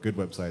to remember, good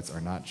websites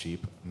are not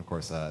cheap. And of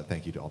course,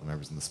 thank you to all the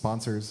members and the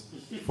sponsors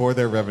for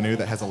their revenue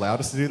that has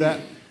allowed us to do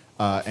that.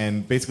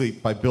 And basically,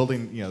 by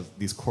building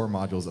these core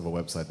modules of a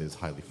website that is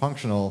highly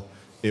functional,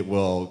 it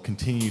will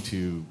continue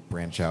to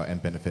branch out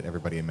and benefit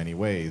everybody in many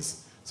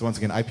ways. So once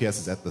again, IPS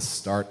is at the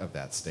start of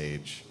that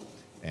stage.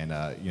 And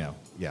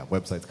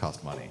websites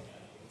cost money.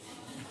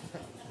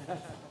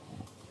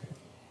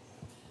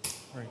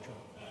 Very true.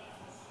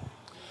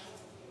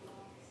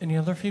 Any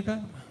other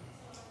feedback?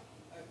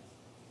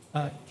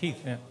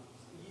 Keith, yeah.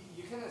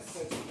 You kind of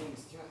said some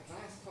things. Can I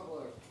ask a couple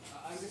of?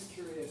 I'm just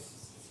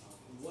curious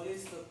what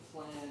is the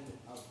plan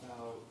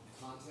about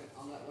content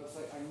on that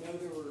website? I know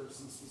there were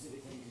some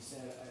specific things you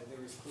said. There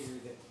was clear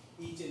that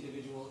each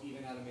individual,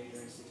 even at a major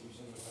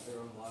institution, would have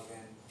their own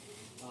login.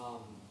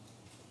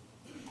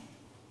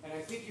 And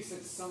I think you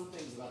said some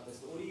things about this,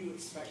 but what do you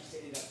expect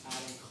to end up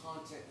adding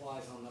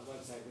content-wise on that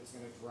website that's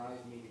going to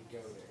drive me to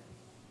go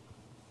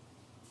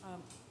there?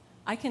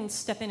 I can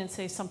step in and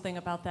say something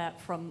about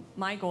that from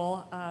my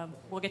goal.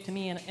 We'll get to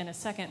me in a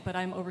second, but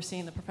I'm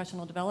overseeing the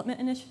Professional Development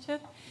Initiative.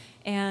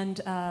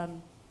 And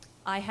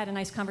I had a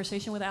nice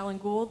conversation with Alan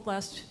Gould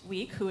last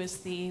week, who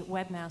is the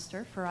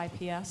webmaster for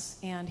IPS.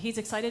 And he's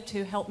excited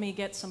to help me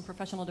get some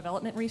professional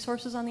development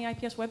resources on the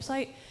IPS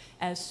website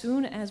as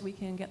soon as we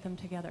can get them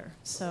together.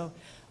 So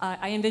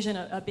I envision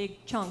a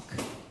big chunk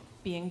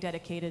being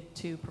dedicated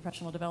to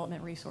professional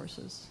development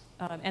resources.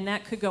 And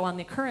that could go on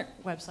the current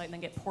website and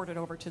then get ported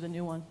over to the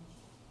new one.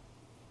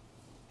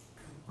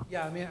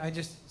 Yeah, I mean,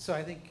 so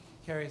I think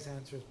Carrie's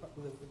answer is,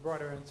 the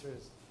broader answer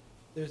is,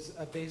 there's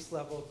a base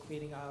level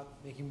cleaning up,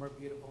 making more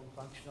beautiful and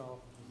functional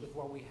with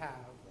what we have.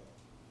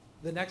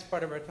 The next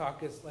part of our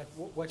talk is like,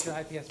 what should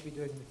IPS be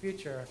doing in the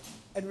future?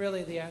 And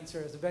really the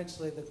answer is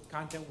eventually the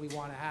content we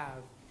want to have.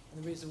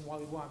 And the reason why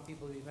we want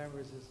people to be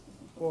members is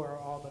for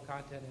all the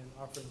content and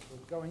offerings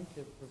we're going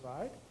to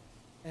provide.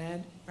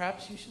 And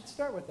perhaps you should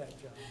start with that,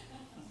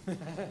 John.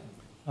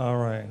 All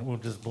right, we'll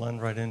just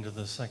blend right into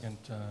the second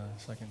talk.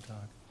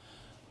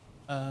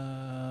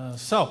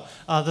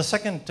 The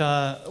second,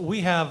 we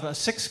have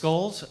 6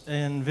 goals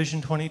in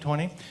Vision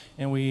 2020,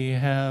 and we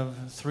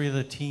have 3 of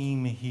the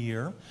team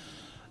here.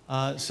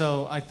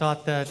 So I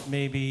thought that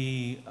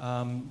maybe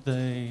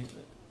the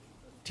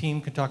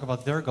team could talk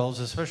about their goals,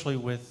 especially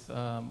with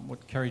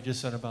what Carrie just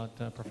said about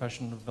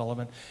professional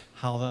development,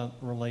 how that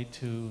relate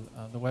to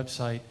the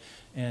website,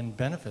 and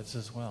benefits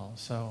as well.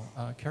 So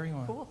Carrie, you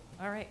want to? Cool.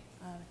 All right.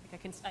 I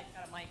think I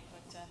got a mic,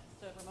 but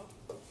the remote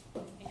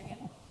in your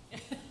hand?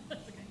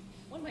 That's okay.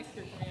 One mic's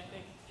good for me, I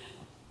think.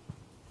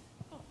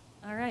 Oh,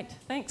 all right.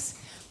 Thanks.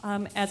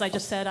 As I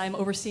just said, I'm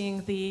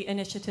overseeing the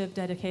initiative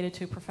dedicated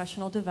to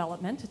professional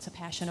development. It's a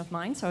passion of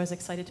mine, so I was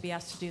excited to be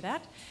asked to do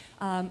that.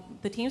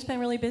 The team's been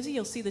really busy.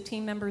 You'll see the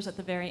team members at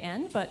the very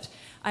end, but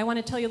I want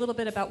to tell you a little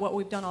bit about what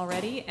we've done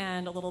already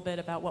and a little bit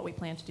about what we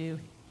plan to do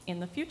in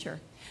the future.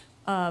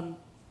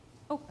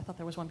 I thought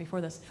there was one before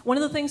this. One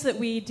of the things that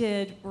we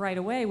did right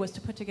away was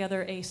to put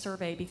together a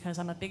survey, because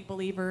I'm a big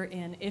believer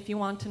in, if you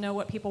want to know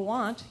what people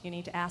want, you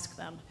need to ask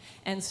them.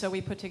 And so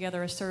we put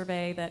together a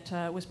survey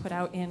that was put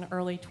out in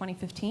early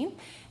 2015,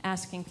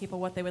 asking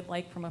people what they would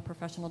like from a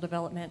professional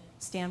development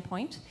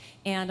standpoint.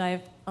 And I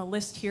have a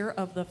list here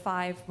of the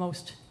 5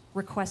 most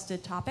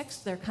requested topics.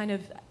 They're kind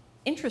of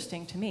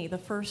interesting to me. The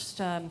first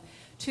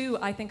 2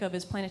 I think of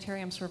as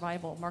planetarium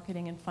survival,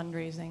 marketing and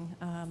fundraising.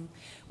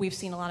 We've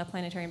seen a lot of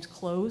planetariums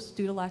close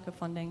due to lack of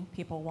funding.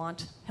 People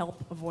want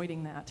help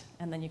avoiding that.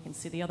 And then you can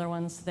see the other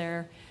ones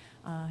there.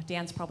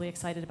 Dan's probably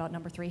excited about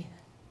number 3.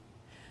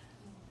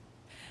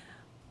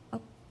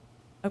 Oh,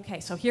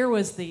 okay, so here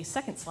was the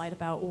second slide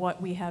about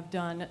what we have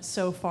done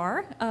so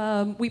far.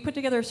 We put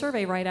together a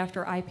survey right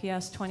after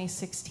IPS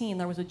 2016.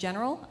 There was a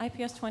general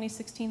IPS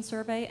 2016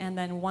 survey, and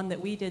then one that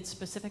we did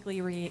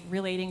specifically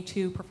relating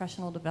to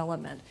professional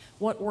development.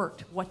 What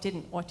worked? What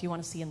didn't? What do you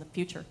want to see in the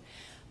future?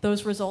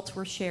 Those results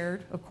were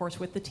shared, of course,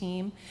 with the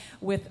team,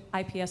 with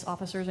IPS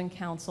officers and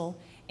council,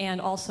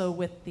 and also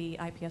with the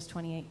IPS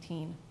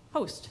 2018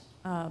 host.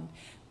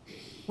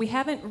 We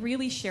haven't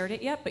really shared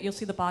it yet, but you'll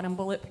see the bottom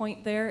bullet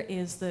point there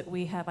is that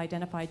we have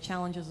identified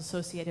challenges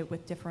associated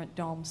with different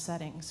dome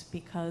settings,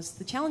 because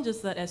the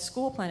challenges that a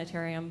school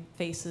planetarium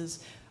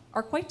faces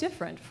are quite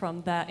different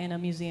from that in a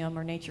museum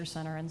or nature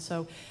center. And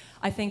so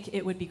I think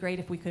it would be great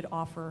if we could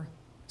offer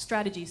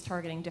strategies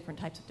targeting different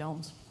types of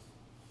domes.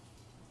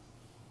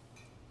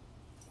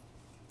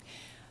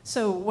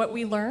 So what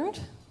we learned,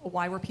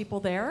 why were people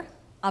there?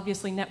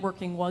 Obviously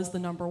networking was the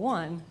number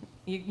one.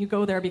 You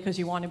go there because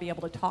you want to be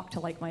able to talk to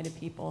like-minded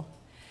people.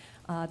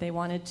 They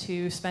wanted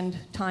to spend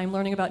time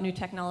learning about new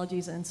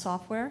technologies and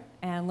software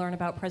and learn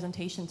about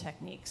presentation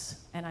techniques.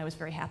 And I was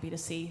very happy to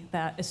see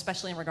that,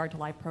 especially in regard to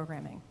live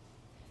programming.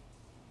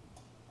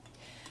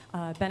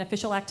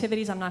 Beneficial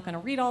activities, I'm not going to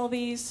read all of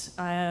these,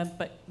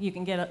 but you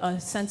can get a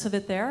sense of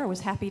it there. I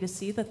was happy to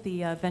see that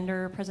the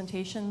vendor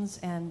presentations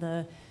and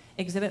the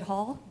exhibit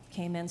hall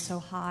came in so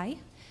high.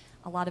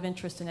 A lot of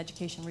interest in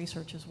education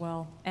research as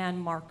well. And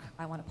Mark,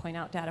 I want to point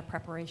out, data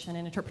preparation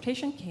and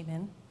interpretation came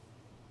in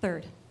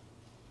 3rd.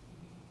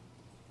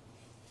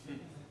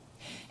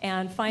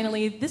 And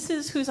finally, this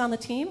is who's on the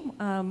team.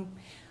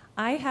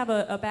 I have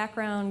a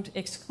background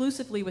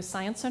exclusively with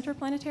Science Center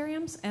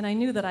planetariums, and I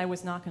knew that I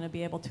was not going to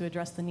be able to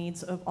address the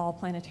needs of all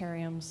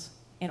planetariums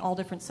in all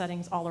different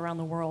settings all around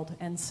the world.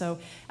 And so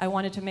I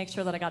wanted to make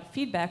sure that I got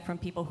feedback from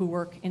people who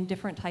work in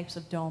different types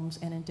of domes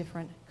and in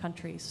different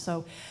countries.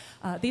 So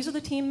these are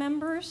the team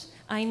members.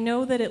 I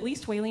know that at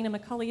least Waylena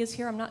McCulley is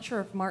here. I'm not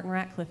sure if Martin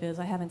Ratcliffe is.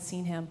 I haven't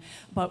seen him.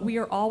 But we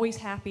are always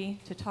happy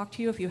to talk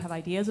to you. If you have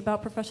ideas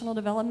about professional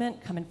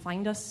development, come and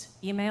find us,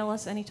 email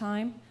us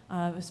anytime.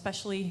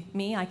 Especially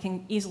me, I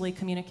can easily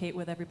communicate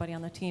with everybody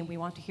on the team. We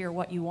want to hear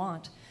what you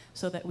want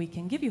so that we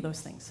can give you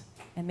those things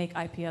and make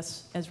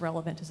IPS as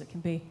relevant as it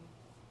can be.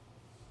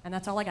 And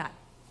that's all I got.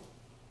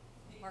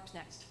 Mark's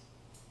next.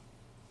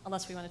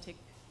 Unless we want to take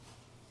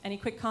any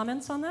quick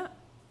comments on that?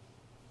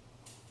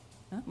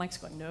 Huh? Mike's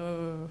going,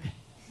 no.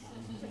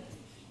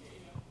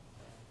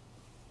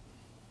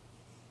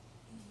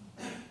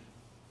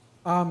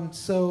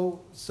 So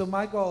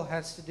my goal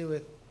has to do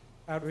with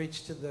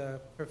outreach to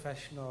the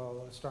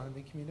professional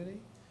astronomy community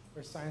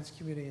or science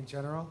community in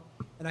general.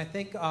 And I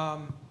think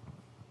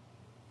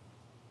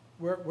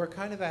we're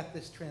kind of at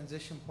this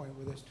transition point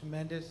where there's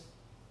tremendous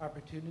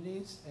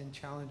opportunities and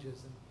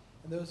challenges.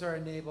 And those are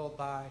enabled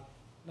by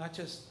not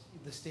just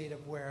the state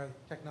of where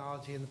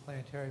technology in the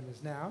planetarium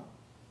is now,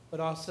 but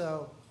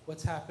also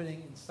what's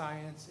happening in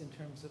science in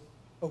terms of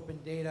open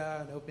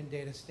data and open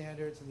data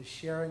standards and the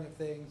sharing of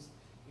things.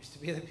 It used to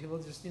be that people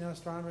just,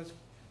 astronomers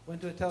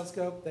went to a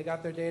telescope, they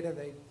got their data,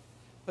 they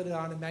put it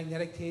on a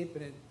magnetic tape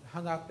and it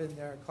hung up in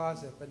their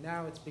closet. But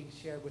now it's being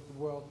shared with the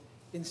world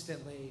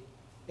instantly.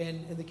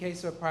 In the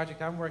case of a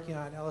project I'm working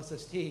on,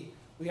 LSST,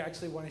 we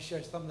actually want to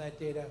share some of that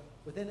data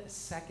within a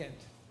second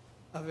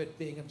of it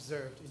being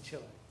observed in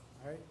Chile.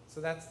 All right?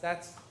 So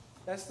that's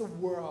the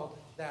world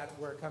that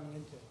we're coming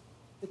into.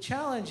 The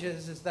challenge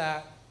is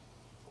that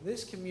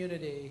this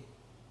community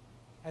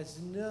has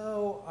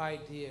no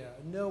idea,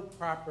 no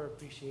proper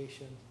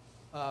appreciation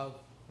of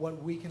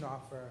what we can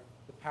offer,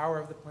 the power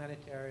of the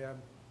planetarium,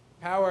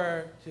 the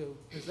power to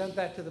present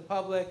that to the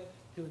public,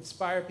 to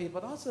inspire people,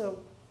 but also,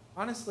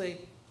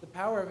 honestly, the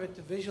power of it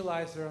to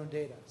visualize their own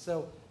data.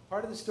 So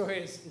part of the story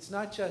is it's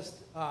not just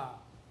a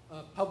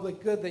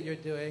public good that you're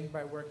doing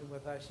by working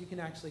with us. You can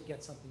actually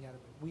get something out of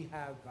it. We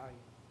have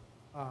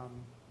value.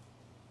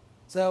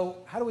 So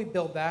how do we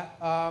build that?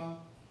 One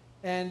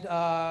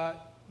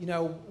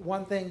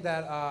thing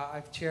that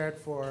I've chaired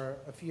for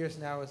a few years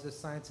now is the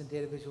Science and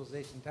Data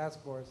Visualization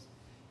Task Force.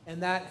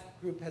 And that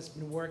group has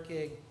been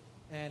working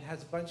and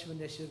has a bunch of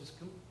initiatives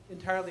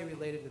entirely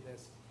related to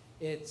this.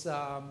 It's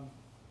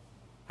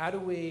how do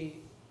we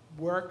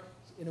work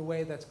in a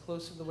way that's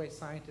closer to the way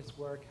scientists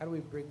work? How do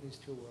we bring these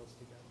two worlds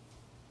together?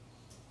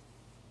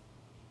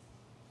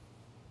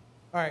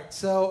 All right,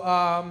 so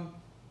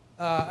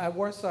at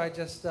Warsaw, I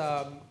just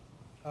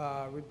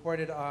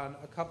reported on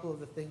a couple of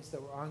the things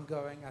that were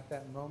ongoing at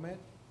that moment.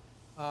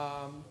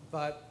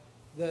 But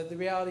the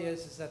reality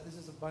is that this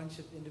is a bunch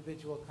of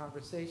individual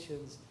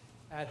conversations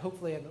at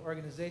hopefully an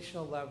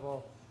organizational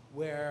level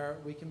where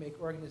we can make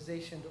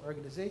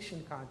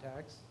organization-to-organization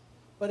contacts.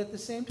 But at the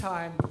same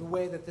time, the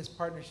way that this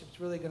partnership is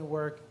really going to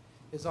work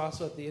is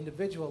also at the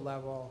individual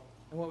level.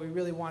 And what we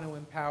really want to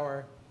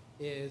empower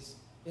is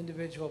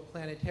individual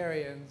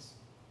planetarians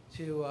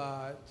to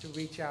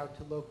reach out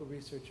to local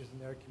researchers in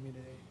their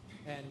community.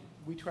 And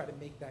we try to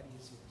make that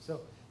easier.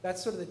 So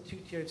that's sort of the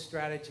two-tiered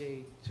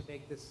strategy to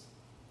make this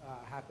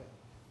happen.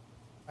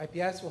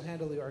 IPS will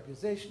handle the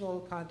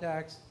organizational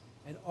contacts,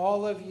 and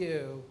all of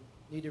you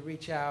need to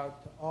reach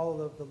out to all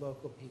of the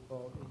local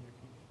people in your community.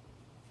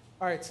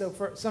 All right, so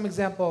for some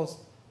examples,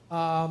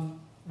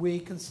 we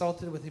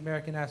consulted with the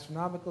American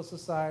Astronomical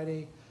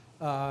Society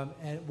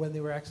and when they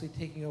were actually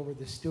taking over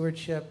the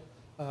stewardship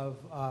of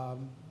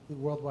the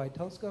Worldwide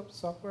Telescope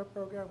software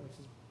program, which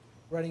is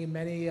running in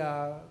many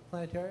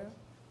planetaria.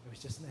 There was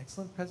just an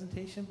excellent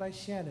presentation by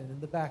Shannon in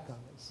the back on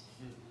this.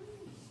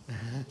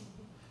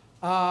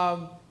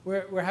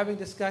 We're having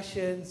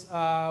discussions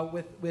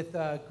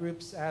with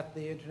groups at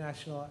the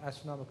International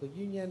Astronomical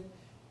Union.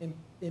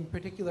 In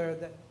particular,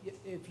 that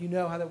if you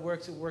know how that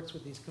works, it works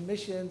with these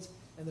commissions,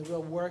 and the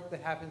real work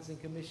that happens in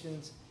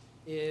commissions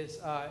is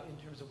in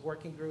terms of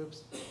working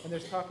groups. And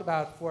there's talk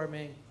about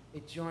forming a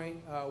joint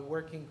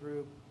working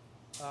group,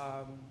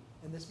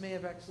 and this may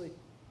have actually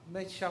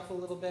might shuffle a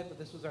little bit, but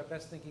this was our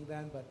best thinking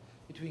then, but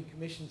between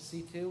Commission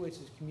C2, which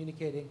is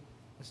communicating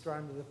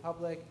astronomy to the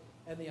public,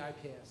 and the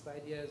IPS. The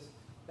idea is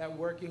that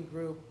working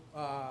group,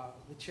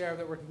 the chair of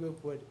that working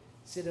group would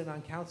sit in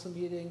on council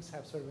meetings,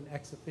 have sort of an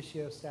ex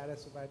officio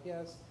status of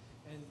IPS,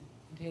 and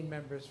contain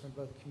members from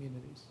both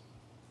communities.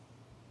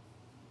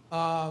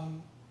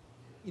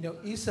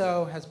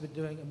 ESO has been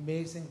doing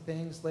amazing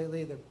things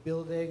lately. They're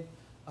building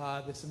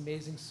this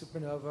amazing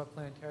supernova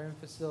planetarium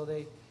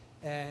facility.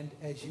 And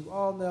as you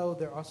all know,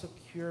 they're also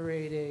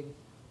curating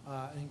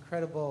an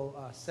incredible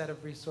set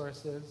of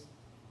resources.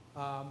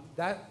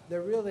 They're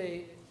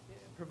really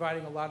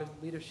providing a lot of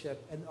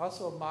leadership and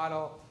also a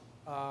model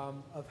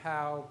of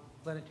how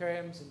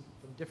planetariums and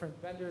from different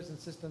vendors and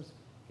systems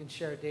can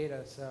share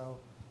data. So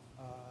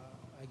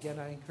again,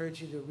 I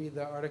encourage you to read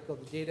the article,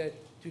 the Data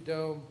to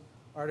Dome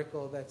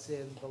article that's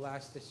in the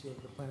last issue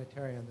of the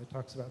Planetarium that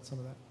talks about some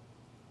of that.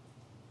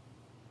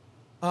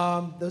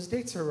 Those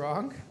dates are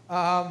wrong.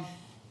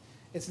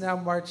 It's now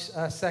March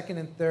 2nd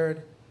and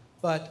 3rd.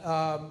 But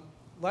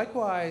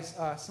likewise,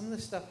 some of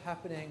the stuff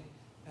happening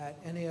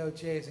at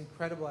NAOJ is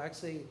incredible.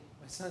 Actually,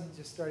 my son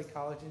just started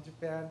college in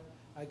Japan.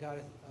 I got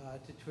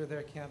to tour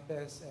their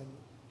campus and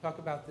talk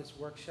about this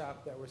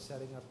workshop that we're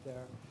setting up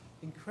there.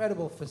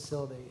 Incredible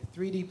facility,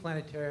 3D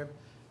planetarium.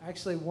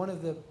 Actually,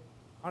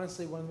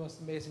 honestly, one of the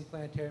most amazing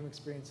planetarium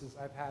experiences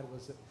I've had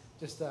was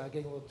just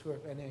getting a little tour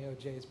of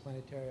NAOJ's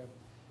planetarium.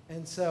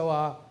 And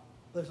so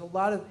there's a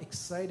lot of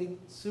exciting,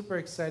 super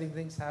exciting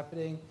things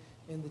happening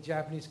in the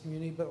Japanese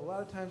community, but a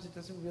lot of times it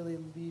doesn't really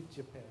leave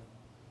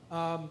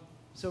Japan.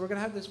 So we're going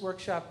to have this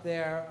workshop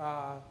there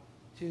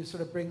to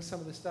sort of bring some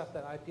of the stuff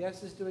that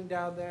IPS is doing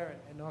down there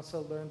and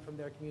also learn from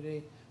their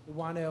community.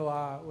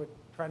 We're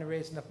trying to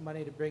raise enough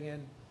money to bring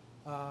in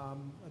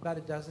about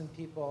a dozen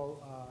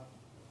people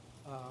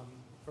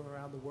from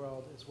around the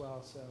world as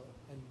well,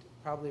 and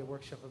probably a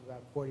workshop of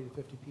about 40 to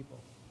 50 people.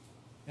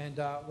 And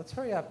let's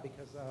hurry up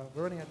because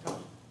we're running out of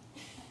time.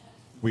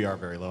 We are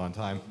very low on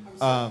time.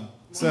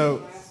 So,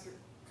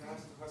 can I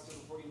ask a question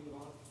before you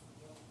move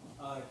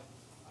on?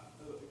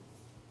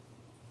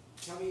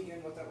 Tell me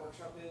again what that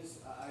workshop is.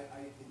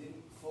 I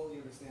didn't fully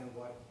understand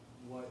what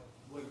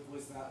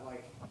was that,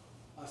 like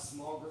a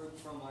small group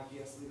from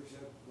IPS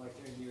leadership, like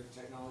in your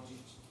technology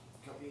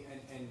company,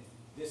 and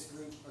this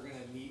group are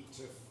going to meet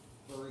to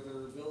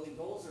further building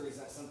goals, or is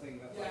that something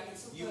that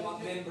you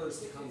want members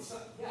to come to?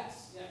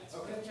 Yes, yeah. It's a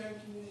Okay. planetarium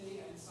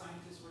community and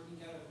scientists working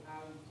together on how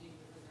you take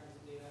different kinds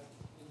of data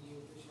and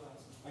you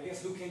visualize them. I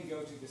guess who can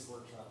go to this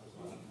workshop as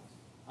well?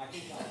 I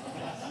think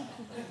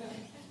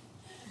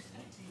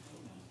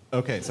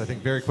Okay, so I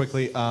think very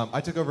quickly,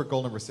 I took over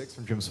goal number 6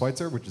 from Jim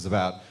Schweitzer, which is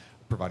about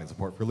providing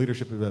support for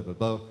leadership, blah, blah,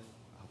 blah.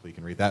 Hopefully you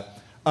can read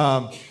that.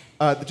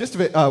 The gist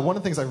of it, one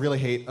of the things I really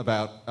hate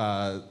about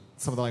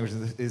some of the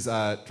languages is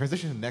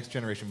transition to next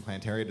generation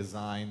planetary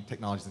design,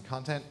 technologies, and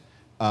content.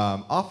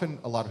 Often,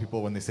 a lot of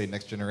people, when they say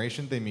next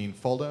generation, they mean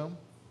full dome,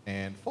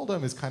 and full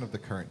dome is kind of the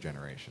current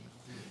generation.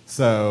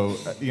 So,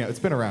 it's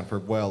been around for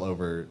well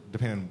over,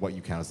 depending on what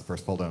you count as the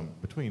first full dome,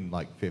 between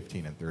like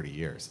 15 and 30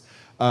 years.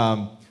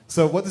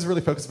 So what this is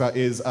really focused about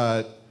is,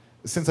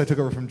 since I took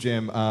over from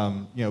Jim,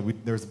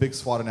 there was a big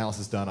SWOT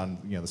analysis done on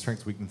the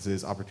strengths,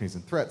 weaknesses, opportunities,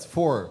 and threats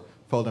for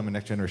full dome and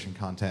next generation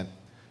content,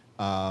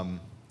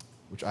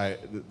 which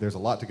there's a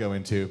lot to go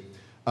into.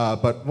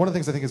 But one of the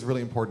things I think is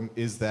really important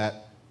is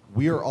that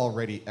we are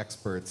already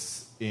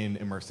experts in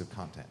immersive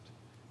content.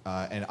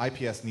 And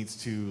IPS needs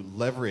to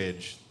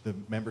leverage the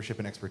membership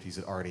and expertise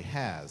it already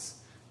has.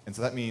 And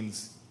so that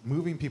means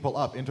moving people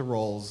up into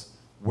roles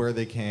where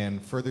they can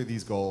further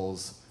these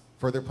goals,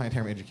 further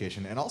planetarium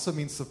education, and also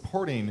means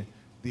supporting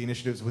the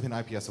initiatives within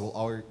IPS that will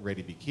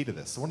already be key to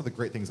this. So one of the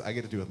great things I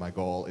get to do with my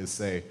goal is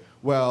say,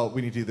 well,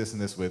 we need to do this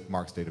and this with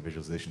Mark's Data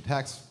Visualization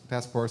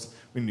Task Force.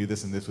 We need to do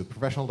this and this with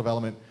professional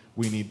development.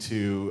 We need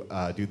to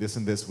do this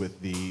and this with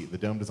the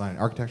Dome Design and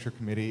Architecture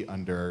Committee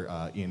under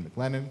Ian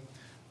McLennan.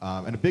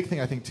 And a big thing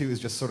I think too is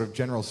just sort of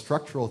general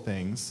structural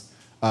things,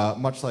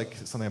 much like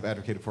something I've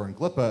advocated for in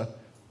GLPA.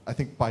 I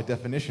think by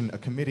definition, a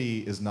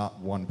committee is not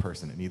one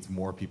person. It needs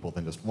more people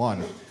than just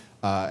one.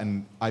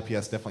 And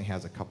IPS definitely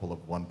has a couple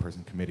of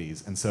one-person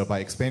committees. And so by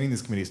expanding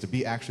these committees to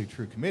be actually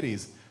true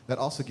committees, that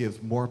also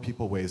gives more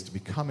people ways to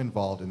become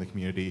involved in the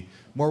community,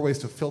 more ways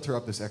to filter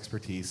up this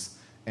expertise,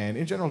 and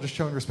in general, just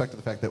showing respect to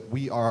the fact that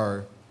we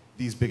are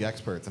these big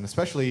experts. And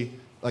especially,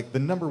 like, the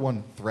number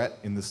one threat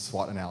in this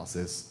SWOT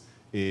analysis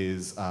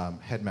is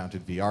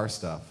head-mounted VR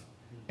stuff.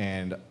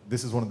 And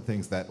this is one of the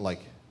things that,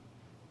 like,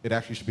 it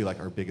actually should be like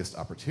our biggest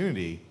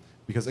opportunity,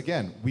 because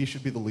again, we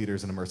should be the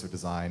leaders in immersive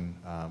design.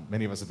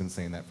 Many of us have been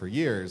saying that for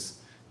years,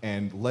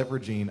 and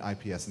leveraging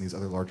IPS and these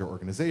other larger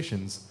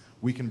organizations,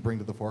 we can bring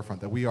to the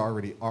forefront that we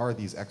already are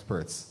these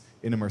experts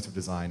in immersive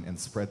design and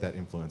spread that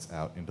influence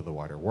out into the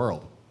wider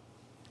world.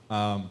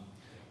 We're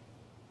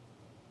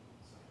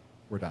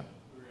done.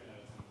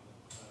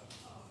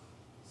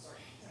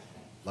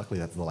 Luckily,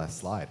 that's the last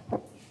slide.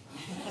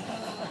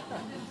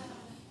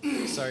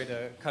 Sorry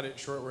to cut it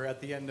short. We're at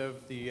the end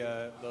of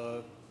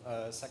the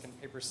second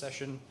paper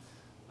session.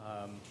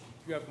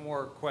 If you have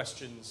more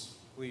questions,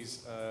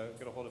 please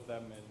get a hold of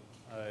them and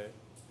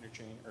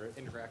interchange or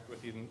interact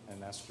with you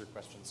and ask your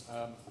questions.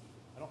 I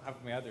don't have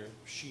my other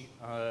sheet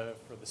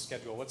for the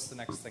schedule. What's the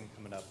next thing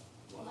coming up?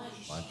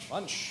 Lunch.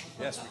 Lunch.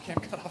 Yes, we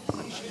can't cut off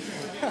lunch.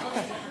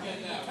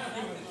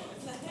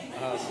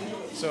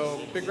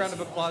 So big round of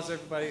applause,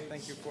 everybody.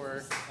 Thank you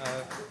for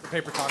the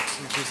paper talks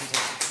and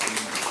presentations.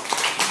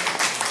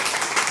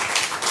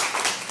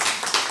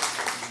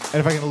 And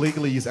if I can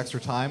legally use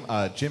extra time,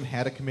 Jim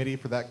had a committee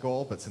for that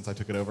goal, but since I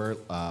took it over,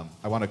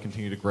 I want to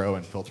continue to grow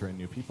and filter in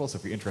new people. So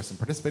if you're interested in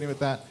participating with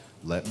that,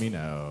 let me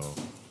know.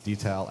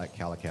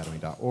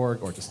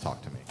 Detail@calacademy.org or just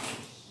talk to me.